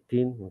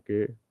A13.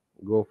 Okay,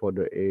 go for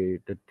the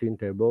A13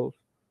 tables.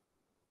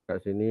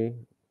 Kat sini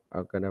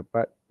akan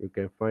dapat, you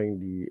can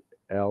find the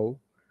L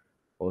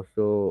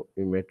also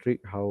in metric,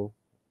 how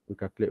we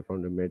calculate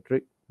from the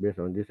metric based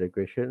on these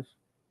equations.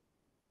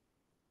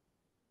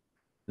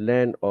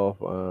 Length of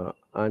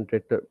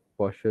untreated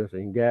portions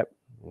in gap.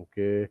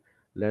 Okay,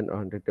 length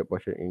of untreated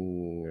portion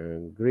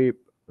in grip.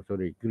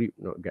 Sorry, grip,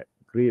 not gap.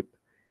 Grip.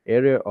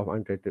 Area of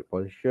untreated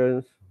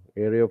portions.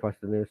 Area of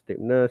fastener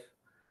stiffness.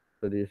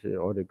 So this is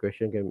all the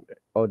equations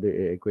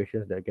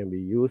that can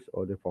be used,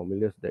 or the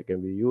formulas that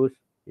can be used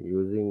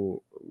using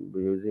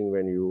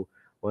when you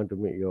want to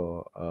make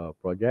your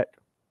project.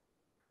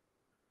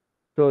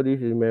 So this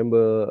is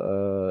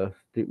member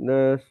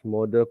stiffness,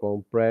 model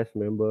compressed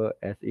member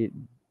as it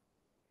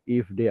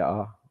if they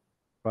are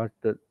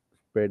faster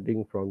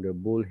spreading from the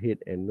bull head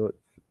and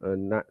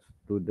nuts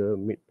to the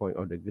midpoint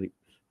of the grips.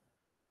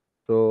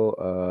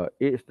 So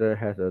each that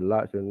has a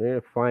large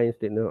fine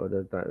stiffness of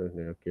the type.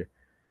 Okay,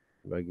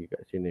 bagi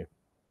kat sini.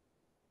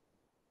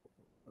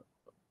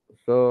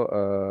 So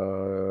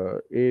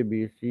A,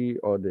 B, C,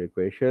 or the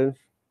equations.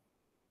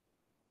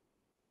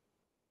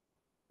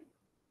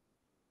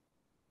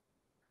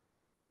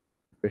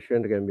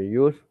 Equation can be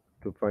used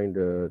to find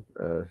the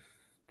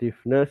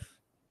stiffness.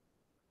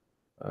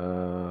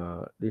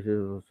 This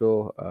is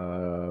also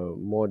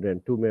more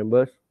than two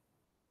members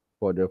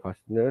for the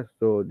fastener,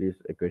 so this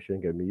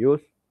equation can be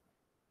used.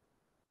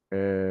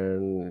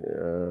 And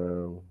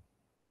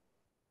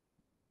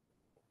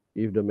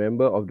if the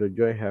member of the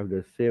joint have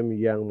the same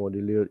Young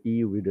modular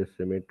E with the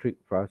symmetric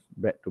thrust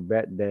back to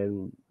back,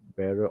 then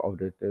barrel of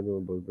the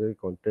thermal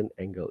content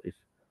angle is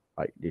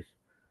like this.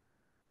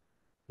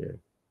 Yeah.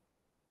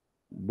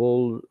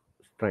 Bolt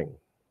strength.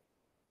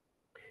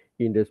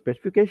 In the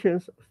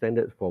specifications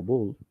standards for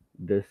bolt,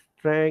 the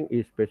strength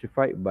is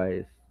specified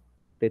by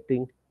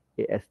stating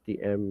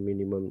ASTM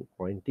minimum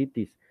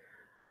quantities,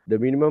 the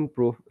minimum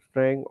proof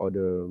strength or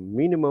the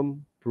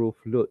minimum proof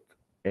load,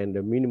 and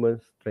the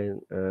minimum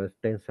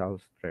tensile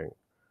strength.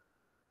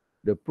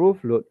 The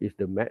proof load is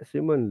the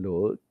maximum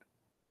load,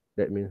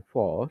 that means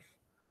force,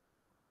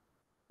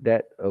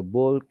 that a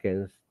bolt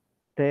can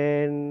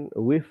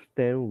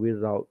withstand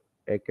without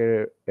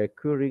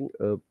occurring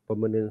a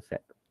permanent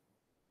set.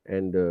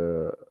 And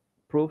the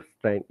proof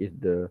strength is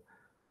the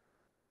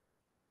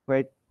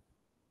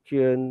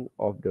fraction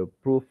of the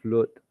proof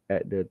load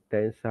at the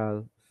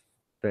tensile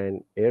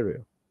strength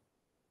area.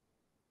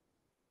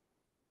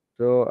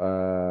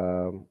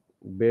 So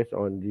based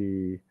on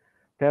the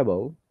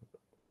table,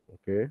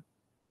 okay,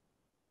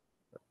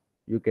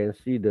 you can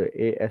see the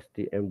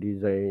ASTM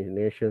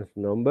designations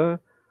number,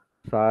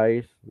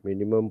 size,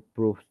 minimum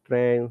proof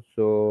strength,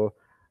 so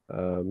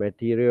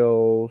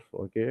materials,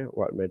 okay,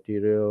 what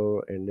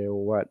material, and then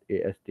what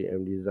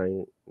ASTM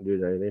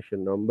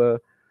designation number,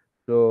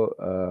 so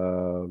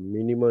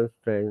minimum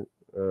strength,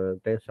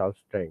 tensile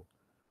strength.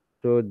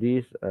 So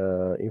this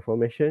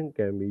information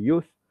can be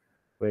used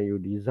when you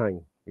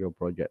design your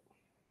project.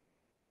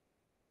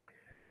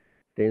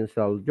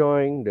 Tensile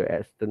joint, the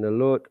external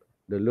load,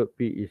 the load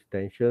P is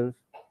tensions,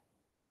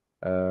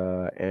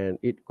 and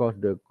it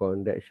causes the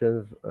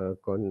connections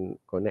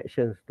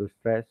to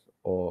stress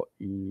or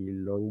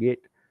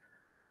elongate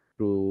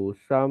to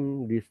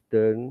some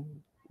distance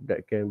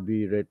that can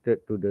be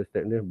rated to the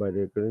stiffness by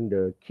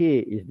the K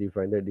is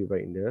divided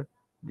in the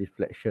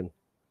deflection.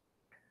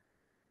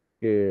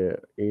 Okay,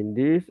 in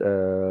this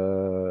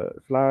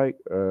slide,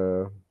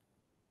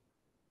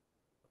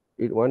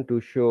 it want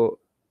to show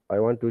I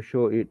want to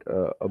show it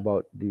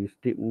about the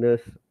stiffness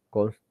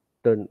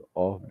constant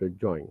of the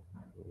joint.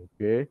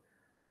 Okay,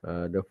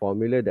 the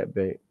formula that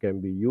can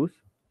be used,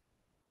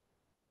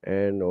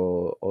 and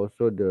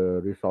also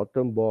the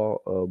resultant ball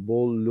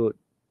load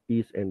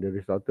is and the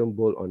resultant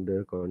ball on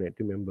the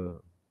connecting member.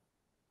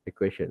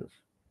 equations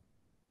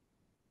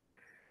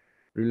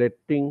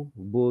relating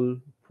bull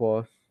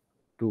force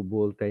to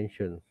bull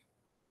tensions.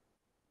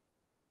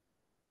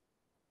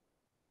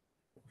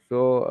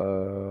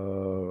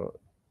 So,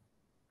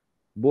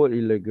 bull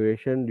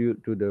illustration due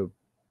to the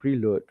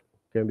preload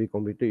can be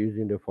computed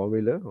using the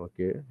formula.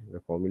 Okay, the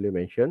formula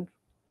mentioned.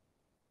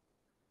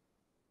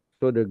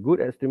 So the good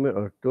estimate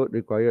of torque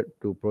required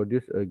to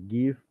produce a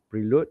give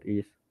preload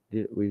is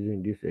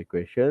using these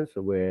equations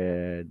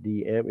where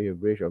dm is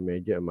average of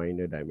major and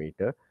minor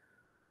diameter.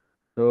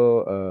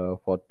 So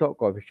for torque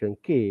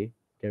coefficient k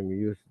can be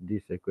used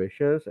these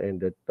equations, and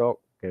the torque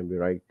can be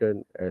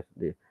written as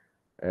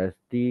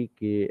t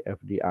k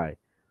fdi.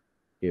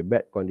 Okay,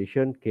 bad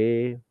condition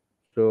k.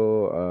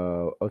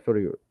 So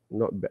sorry,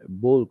 not bad,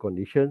 bold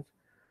conditions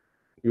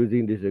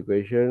using these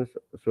equations.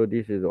 So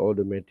this is all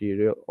the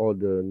material, all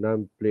the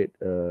non-plate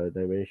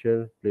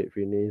dimensions: plate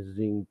finish,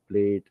 zinc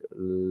plate,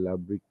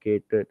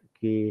 lubricated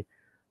K,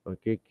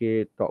 okay,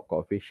 K torque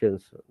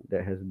coefficients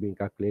that has been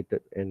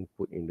calculated and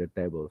put in the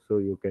table. So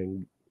you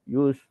can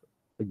use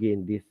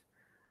again this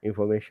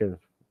information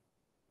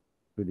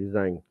to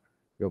design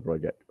your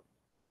project.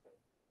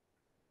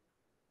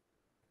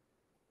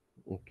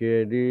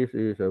 Okay, this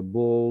is a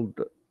bolt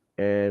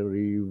and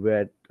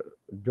rivet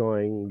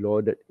joint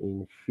loaded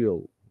in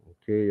shield.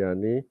 Okay,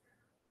 yani.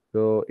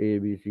 So A,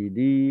 B, C,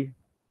 D.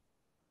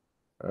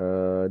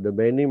 The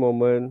bending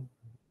moment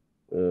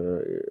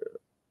uh,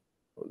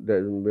 that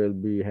will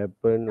be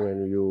happen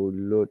when you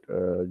load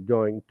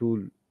joint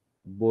two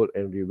bolt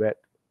and rivet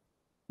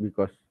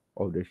because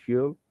of the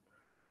shield.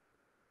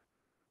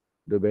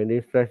 The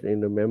bending stress in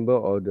the member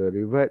or the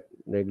rivet,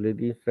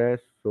 neglecting stress.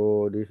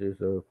 So this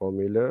is a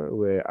formula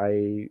where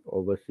I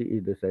over C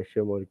is the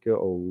section molecule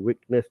or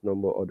weakness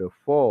number of the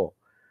four,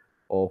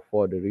 or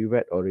for the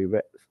rivet or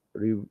rivets,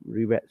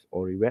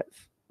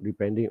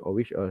 depending on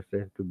which are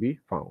strength to be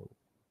found.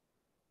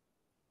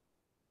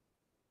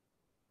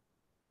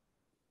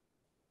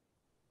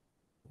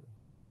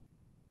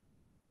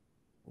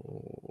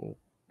 Hmm,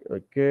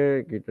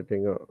 okay, kita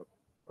tengok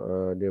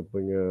dia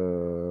punya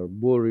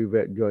bull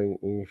rivet joint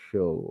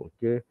initial.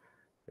 Okay,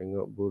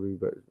 tengok bull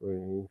rivet joint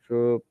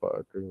initial,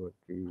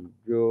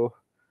 457.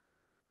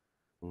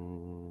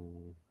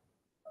 Hmm,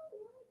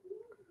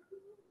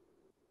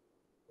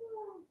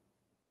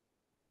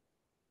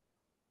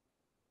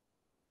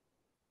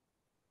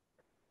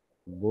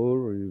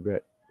 bull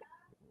rivet.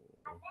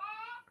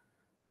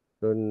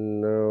 So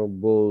now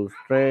bull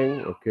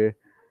strength. Okay,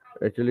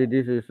 actually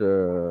this is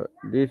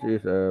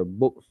a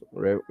books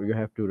you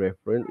have to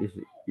reference. Is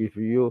if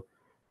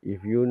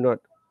you not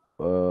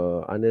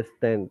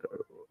understand,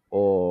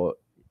 or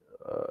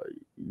uh,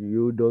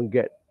 you don't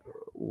get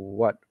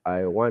what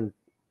I want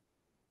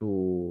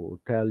to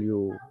tell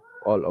you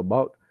all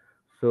about.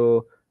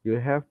 So you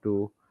have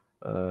to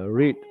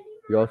read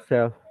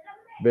yourself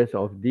based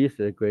of this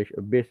equation,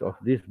 based of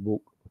this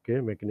book.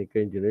 Okay,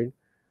 mechanical engineering.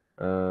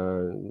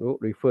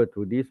 Refer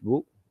to this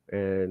book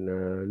and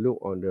look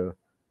on the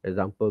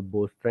example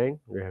both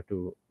strength. You have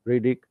to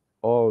read it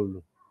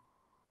all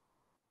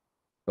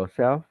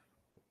yourself,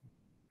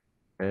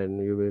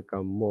 and you will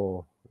become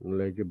more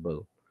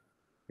knowledgeable.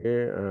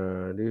 Okay,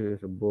 this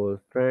is both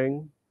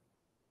strength.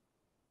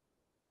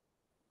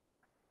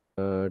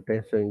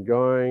 Tension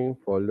joint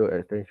for load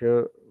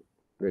extension,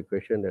 the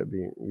equation that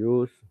being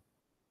used,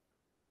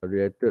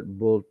 related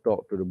bolt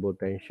torque to the bolt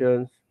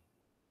tensions,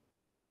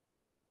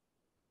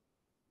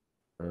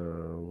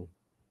 um,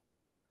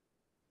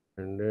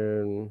 and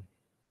then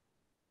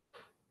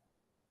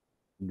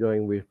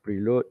join with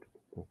preload.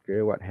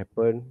 Okay, what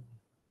happened?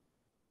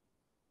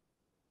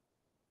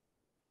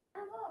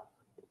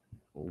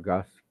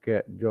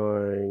 Gasket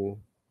join,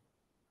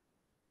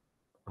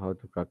 how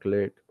to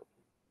calculate,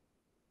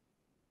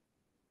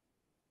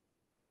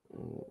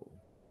 mm,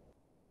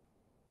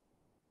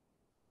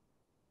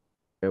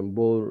 and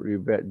bolt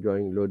rivet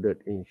joint loaded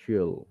in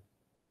shield.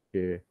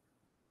 Okay,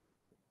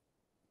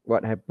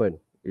 what happened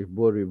if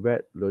bolt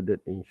rivet loaded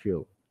in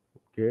shield?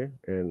 Okay,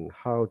 and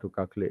how to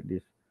calculate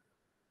this?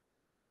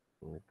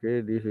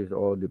 Okay, this is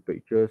all the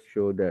pictures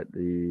show that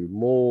the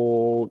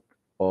mode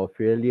of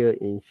failure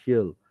in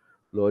shield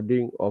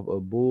loading of a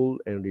bull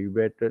and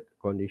riveted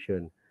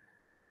condition.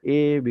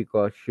 A,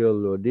 because shield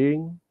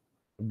loading.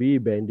 B,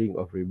 bending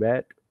of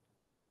rivet,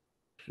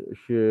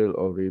 shield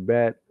of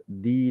rivet.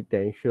 D,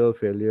 tensile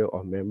failure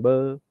of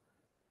member.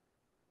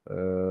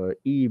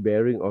 E,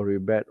 bearing of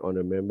rivet on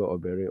a member or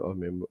bearing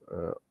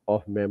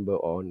of member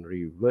on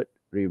rivet.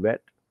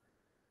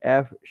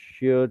 F,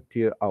 shear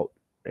tear out,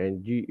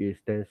 and G is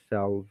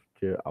tensile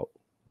tear out.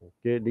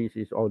 Okay, this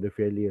is all the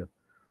failure.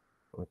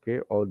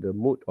 Okay, all the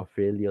mode of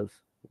failures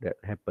that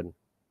happen.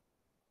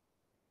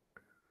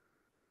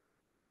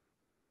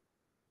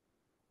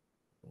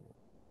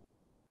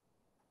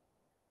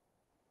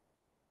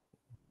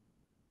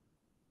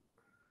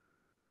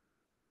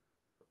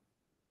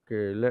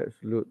 Okay, let's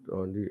look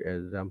on the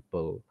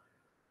example.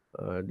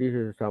 This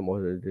is some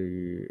of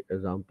the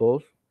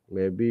examples.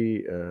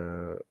 Maybe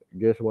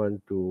just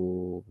want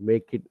to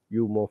make it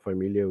you more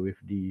familiar with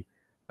the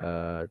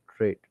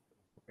trade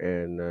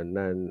and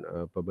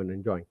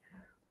non-permanent joint.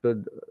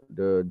 So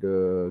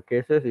the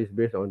cases is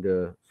based on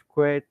the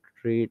square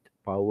thread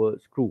power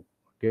screw,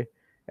 okay,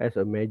 has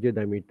a major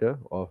diameter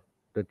of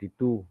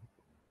 32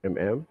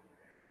 mm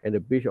and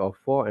a pitch of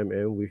 4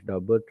 mm with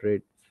double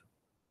threads.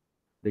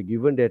 The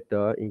given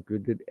data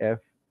included F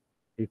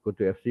equal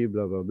to FC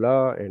blah blah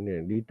blah, and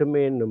then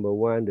determine number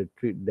one the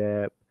thread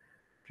depth,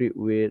 thread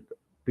width,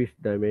 pitch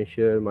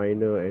dimension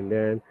minor, and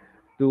then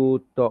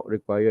two torque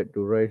required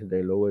to raise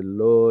the lower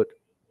load,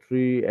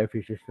 three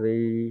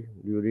efficiency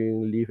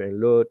during lift and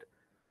load,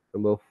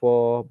 number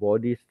four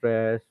body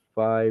stress,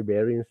 five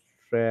bearing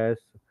stress,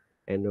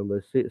 and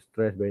number six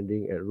stress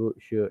bending at root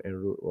shear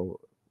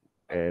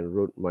and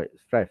root might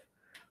stress.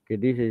 Okay,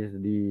 this is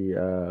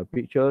the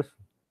pictures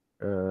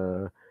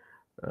uh,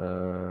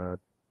 uh,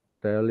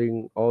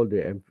 telling all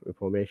the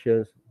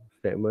information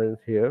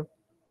statements here.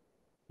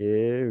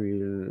 Okay,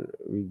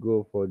 we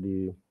go for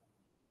the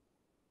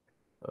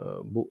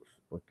books.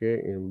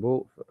 Okay, in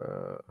books,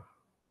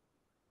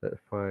 let's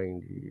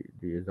find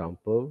the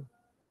example.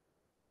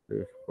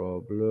 This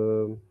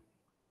problem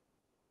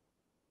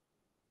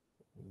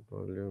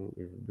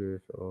is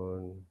based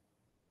on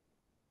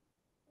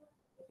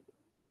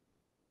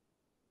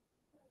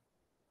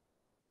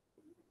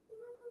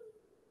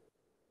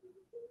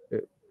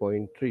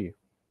 8.3.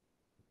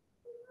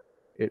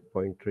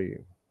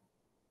 8.3.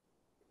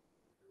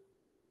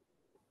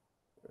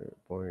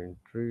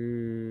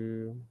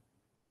 8.3.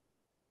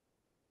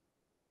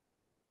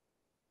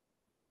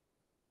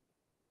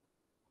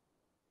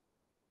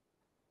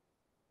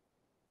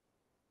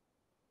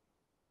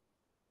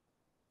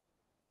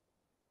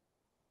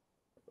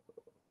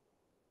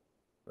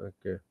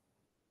 Okay.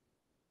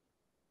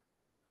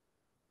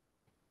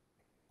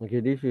 Okay,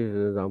 this is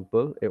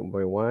example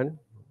 8.1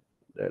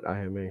 that I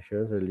have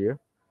mentioned earlier.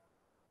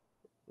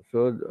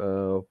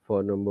 So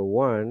for number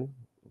one,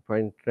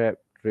 find trap,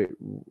 thread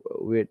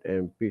width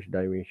and pitch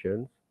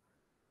dimensions.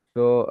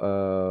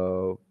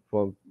 So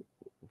from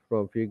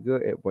figure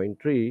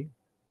 8.3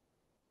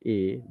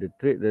 A, the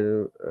thread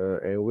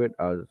and width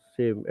are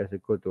same as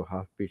equal to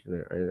half pitch,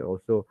 and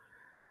also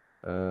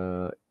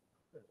uh,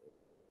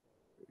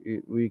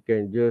 we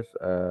can just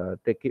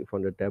take it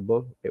from the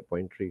table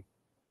 8.3.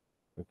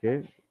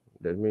 Okay,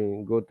 that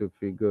means go to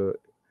figure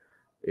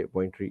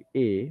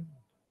 8.3A.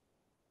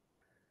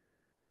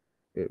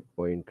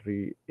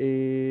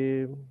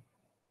 8.3A,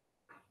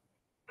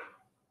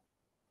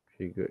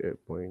 figure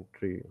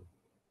 8.3.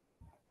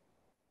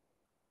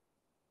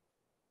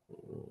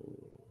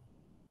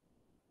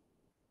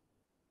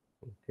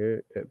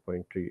 Okay,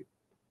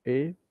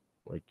 8.3A.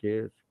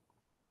 Okay,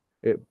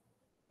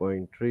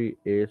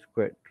 8.3A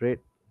squared thread.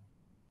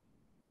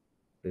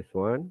 This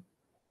one.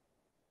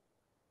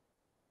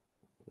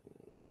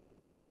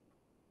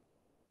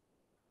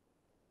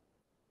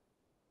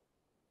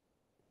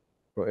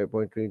 From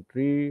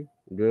 8.33,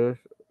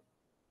 just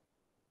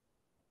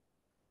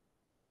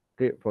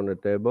take from the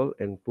table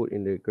and put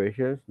in the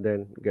equations,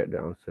 then get the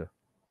answer.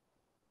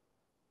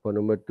 For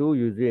number two,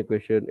 using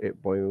equation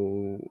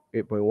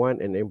 8.1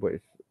 and 8.6,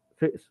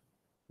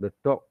 the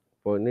torque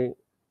for it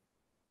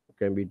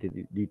can be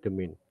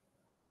determined.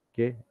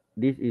 Okay,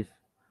 this is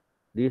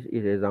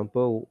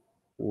example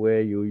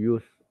where you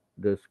use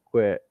the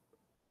square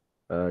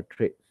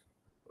traits.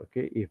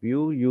 Okay, if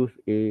you use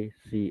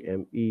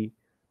ACME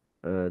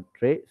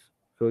traits,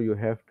 so you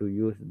have to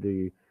use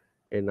the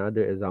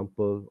another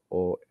example,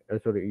 or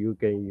sorry, you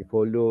can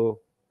follow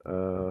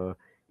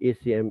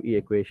ACME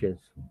equations.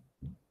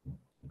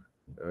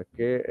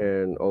 Okay,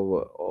 and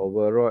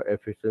overall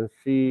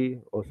efficiency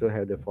also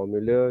have the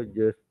formula.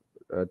 Just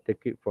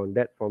take it from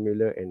that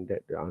formula and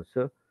that the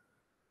answer.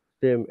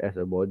 Same as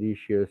a body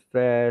shear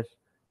stress,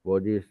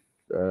 body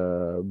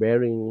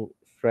bearing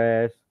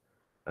stress,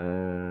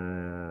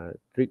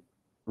 trick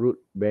root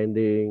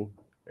bending,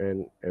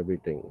 and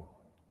everything.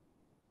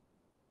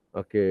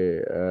 Okay,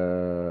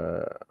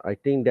 I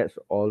think that's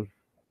all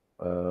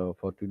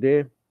for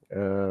today.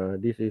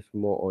 This is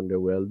more on the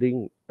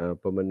welding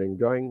permanent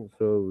joint.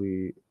 So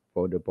we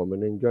for the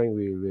permanent joint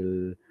we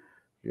will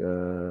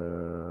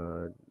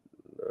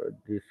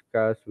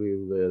discuss. We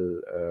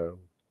will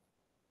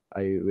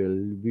I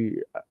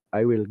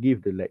will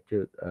give the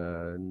lecture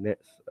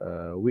next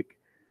week.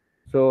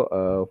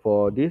 So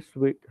for this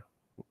week,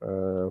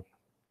 uh,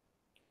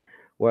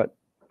 what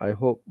I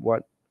hope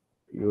what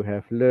you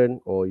have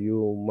learned or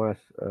you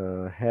must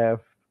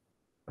have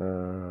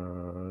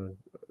to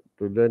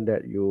learn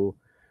that you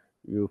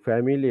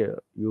familiar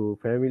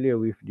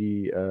with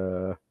the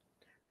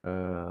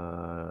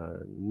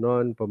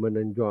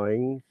non-permanent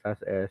joint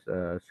such as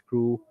a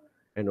screw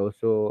and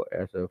also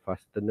as a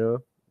fastener.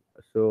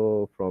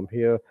 So from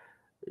here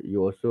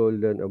you also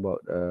learn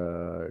about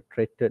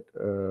threaded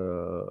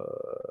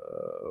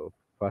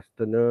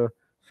fastener,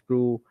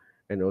 screw,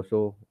 and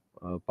also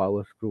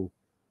power screw.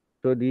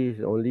 So this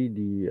is only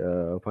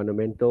the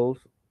fundamentals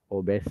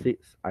or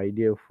basics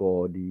idea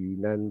for the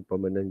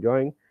non-permanent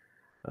joint.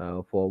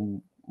 For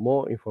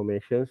more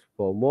information,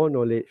 for more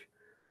knowledge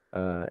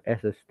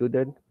as a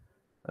student,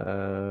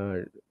 uh,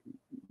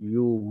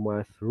 you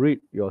must read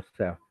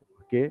yourself.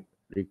 Okay,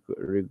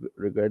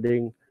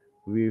 regarding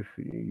with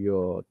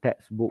your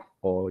textbook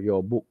or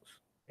your books,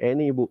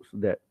 any books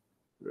that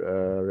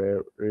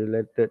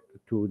related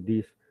to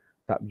this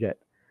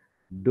subject.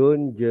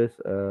 Don't just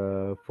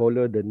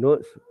follow the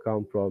notes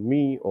come from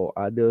me or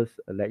others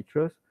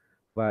lecturers,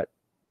 but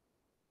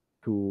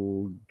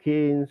to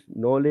gain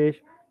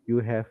knowledge, you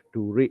have to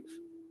read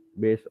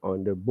based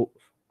on the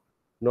books,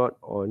 not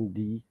on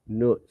the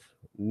notes.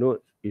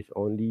 Notes is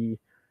only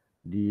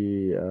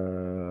the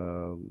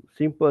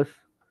simplest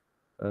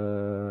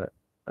uh,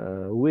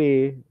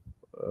 way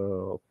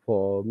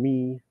for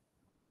me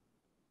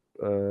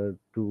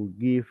to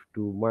give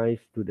to my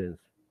students.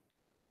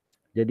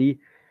 Jadi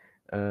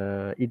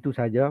itu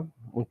saja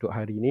untuk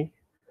hari ini.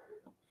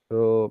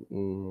 So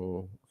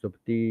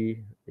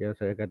seperti yang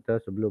saya kata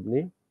sebelum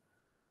ni,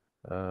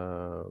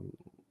 uh,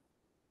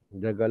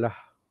 jagalah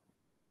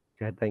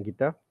kesihatan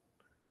kita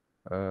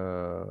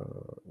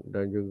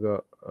dan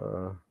juga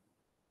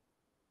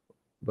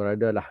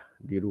beradalah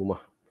di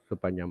rumah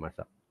sepanjang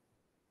masa.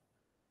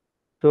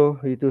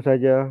 So itu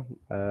saja.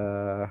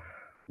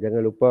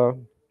 Jangan lupa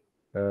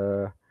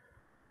uh,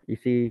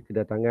 isi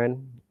kedatangan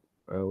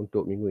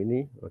untuk minggu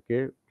ini.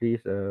 Okay,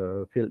 please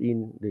fill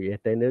in the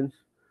attendance,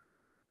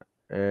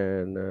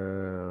 and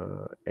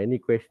any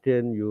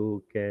question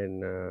you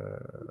can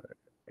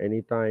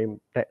anytime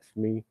text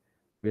me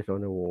based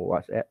on the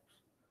WhatsApp,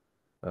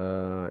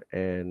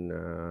 and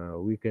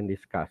we can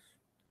discuss.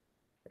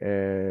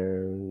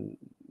 And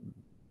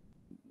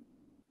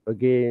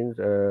again,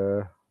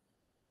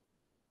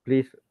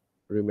 please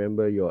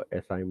remember your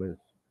assignments.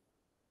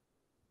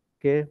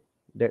 Okay,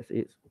 that's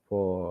it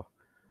for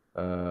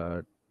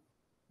uh,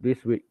 this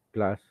week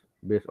class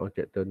based on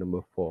chapter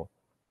number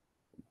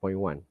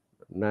 4.1,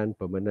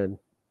 non-permanent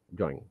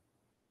joint.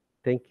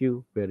 Thank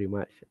you very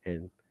much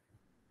and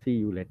see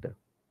you later.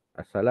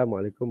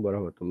 Assalamualaikum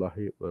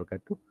warahmatullahi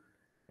wabarakatuh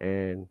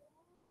and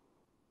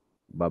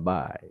bye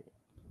bye.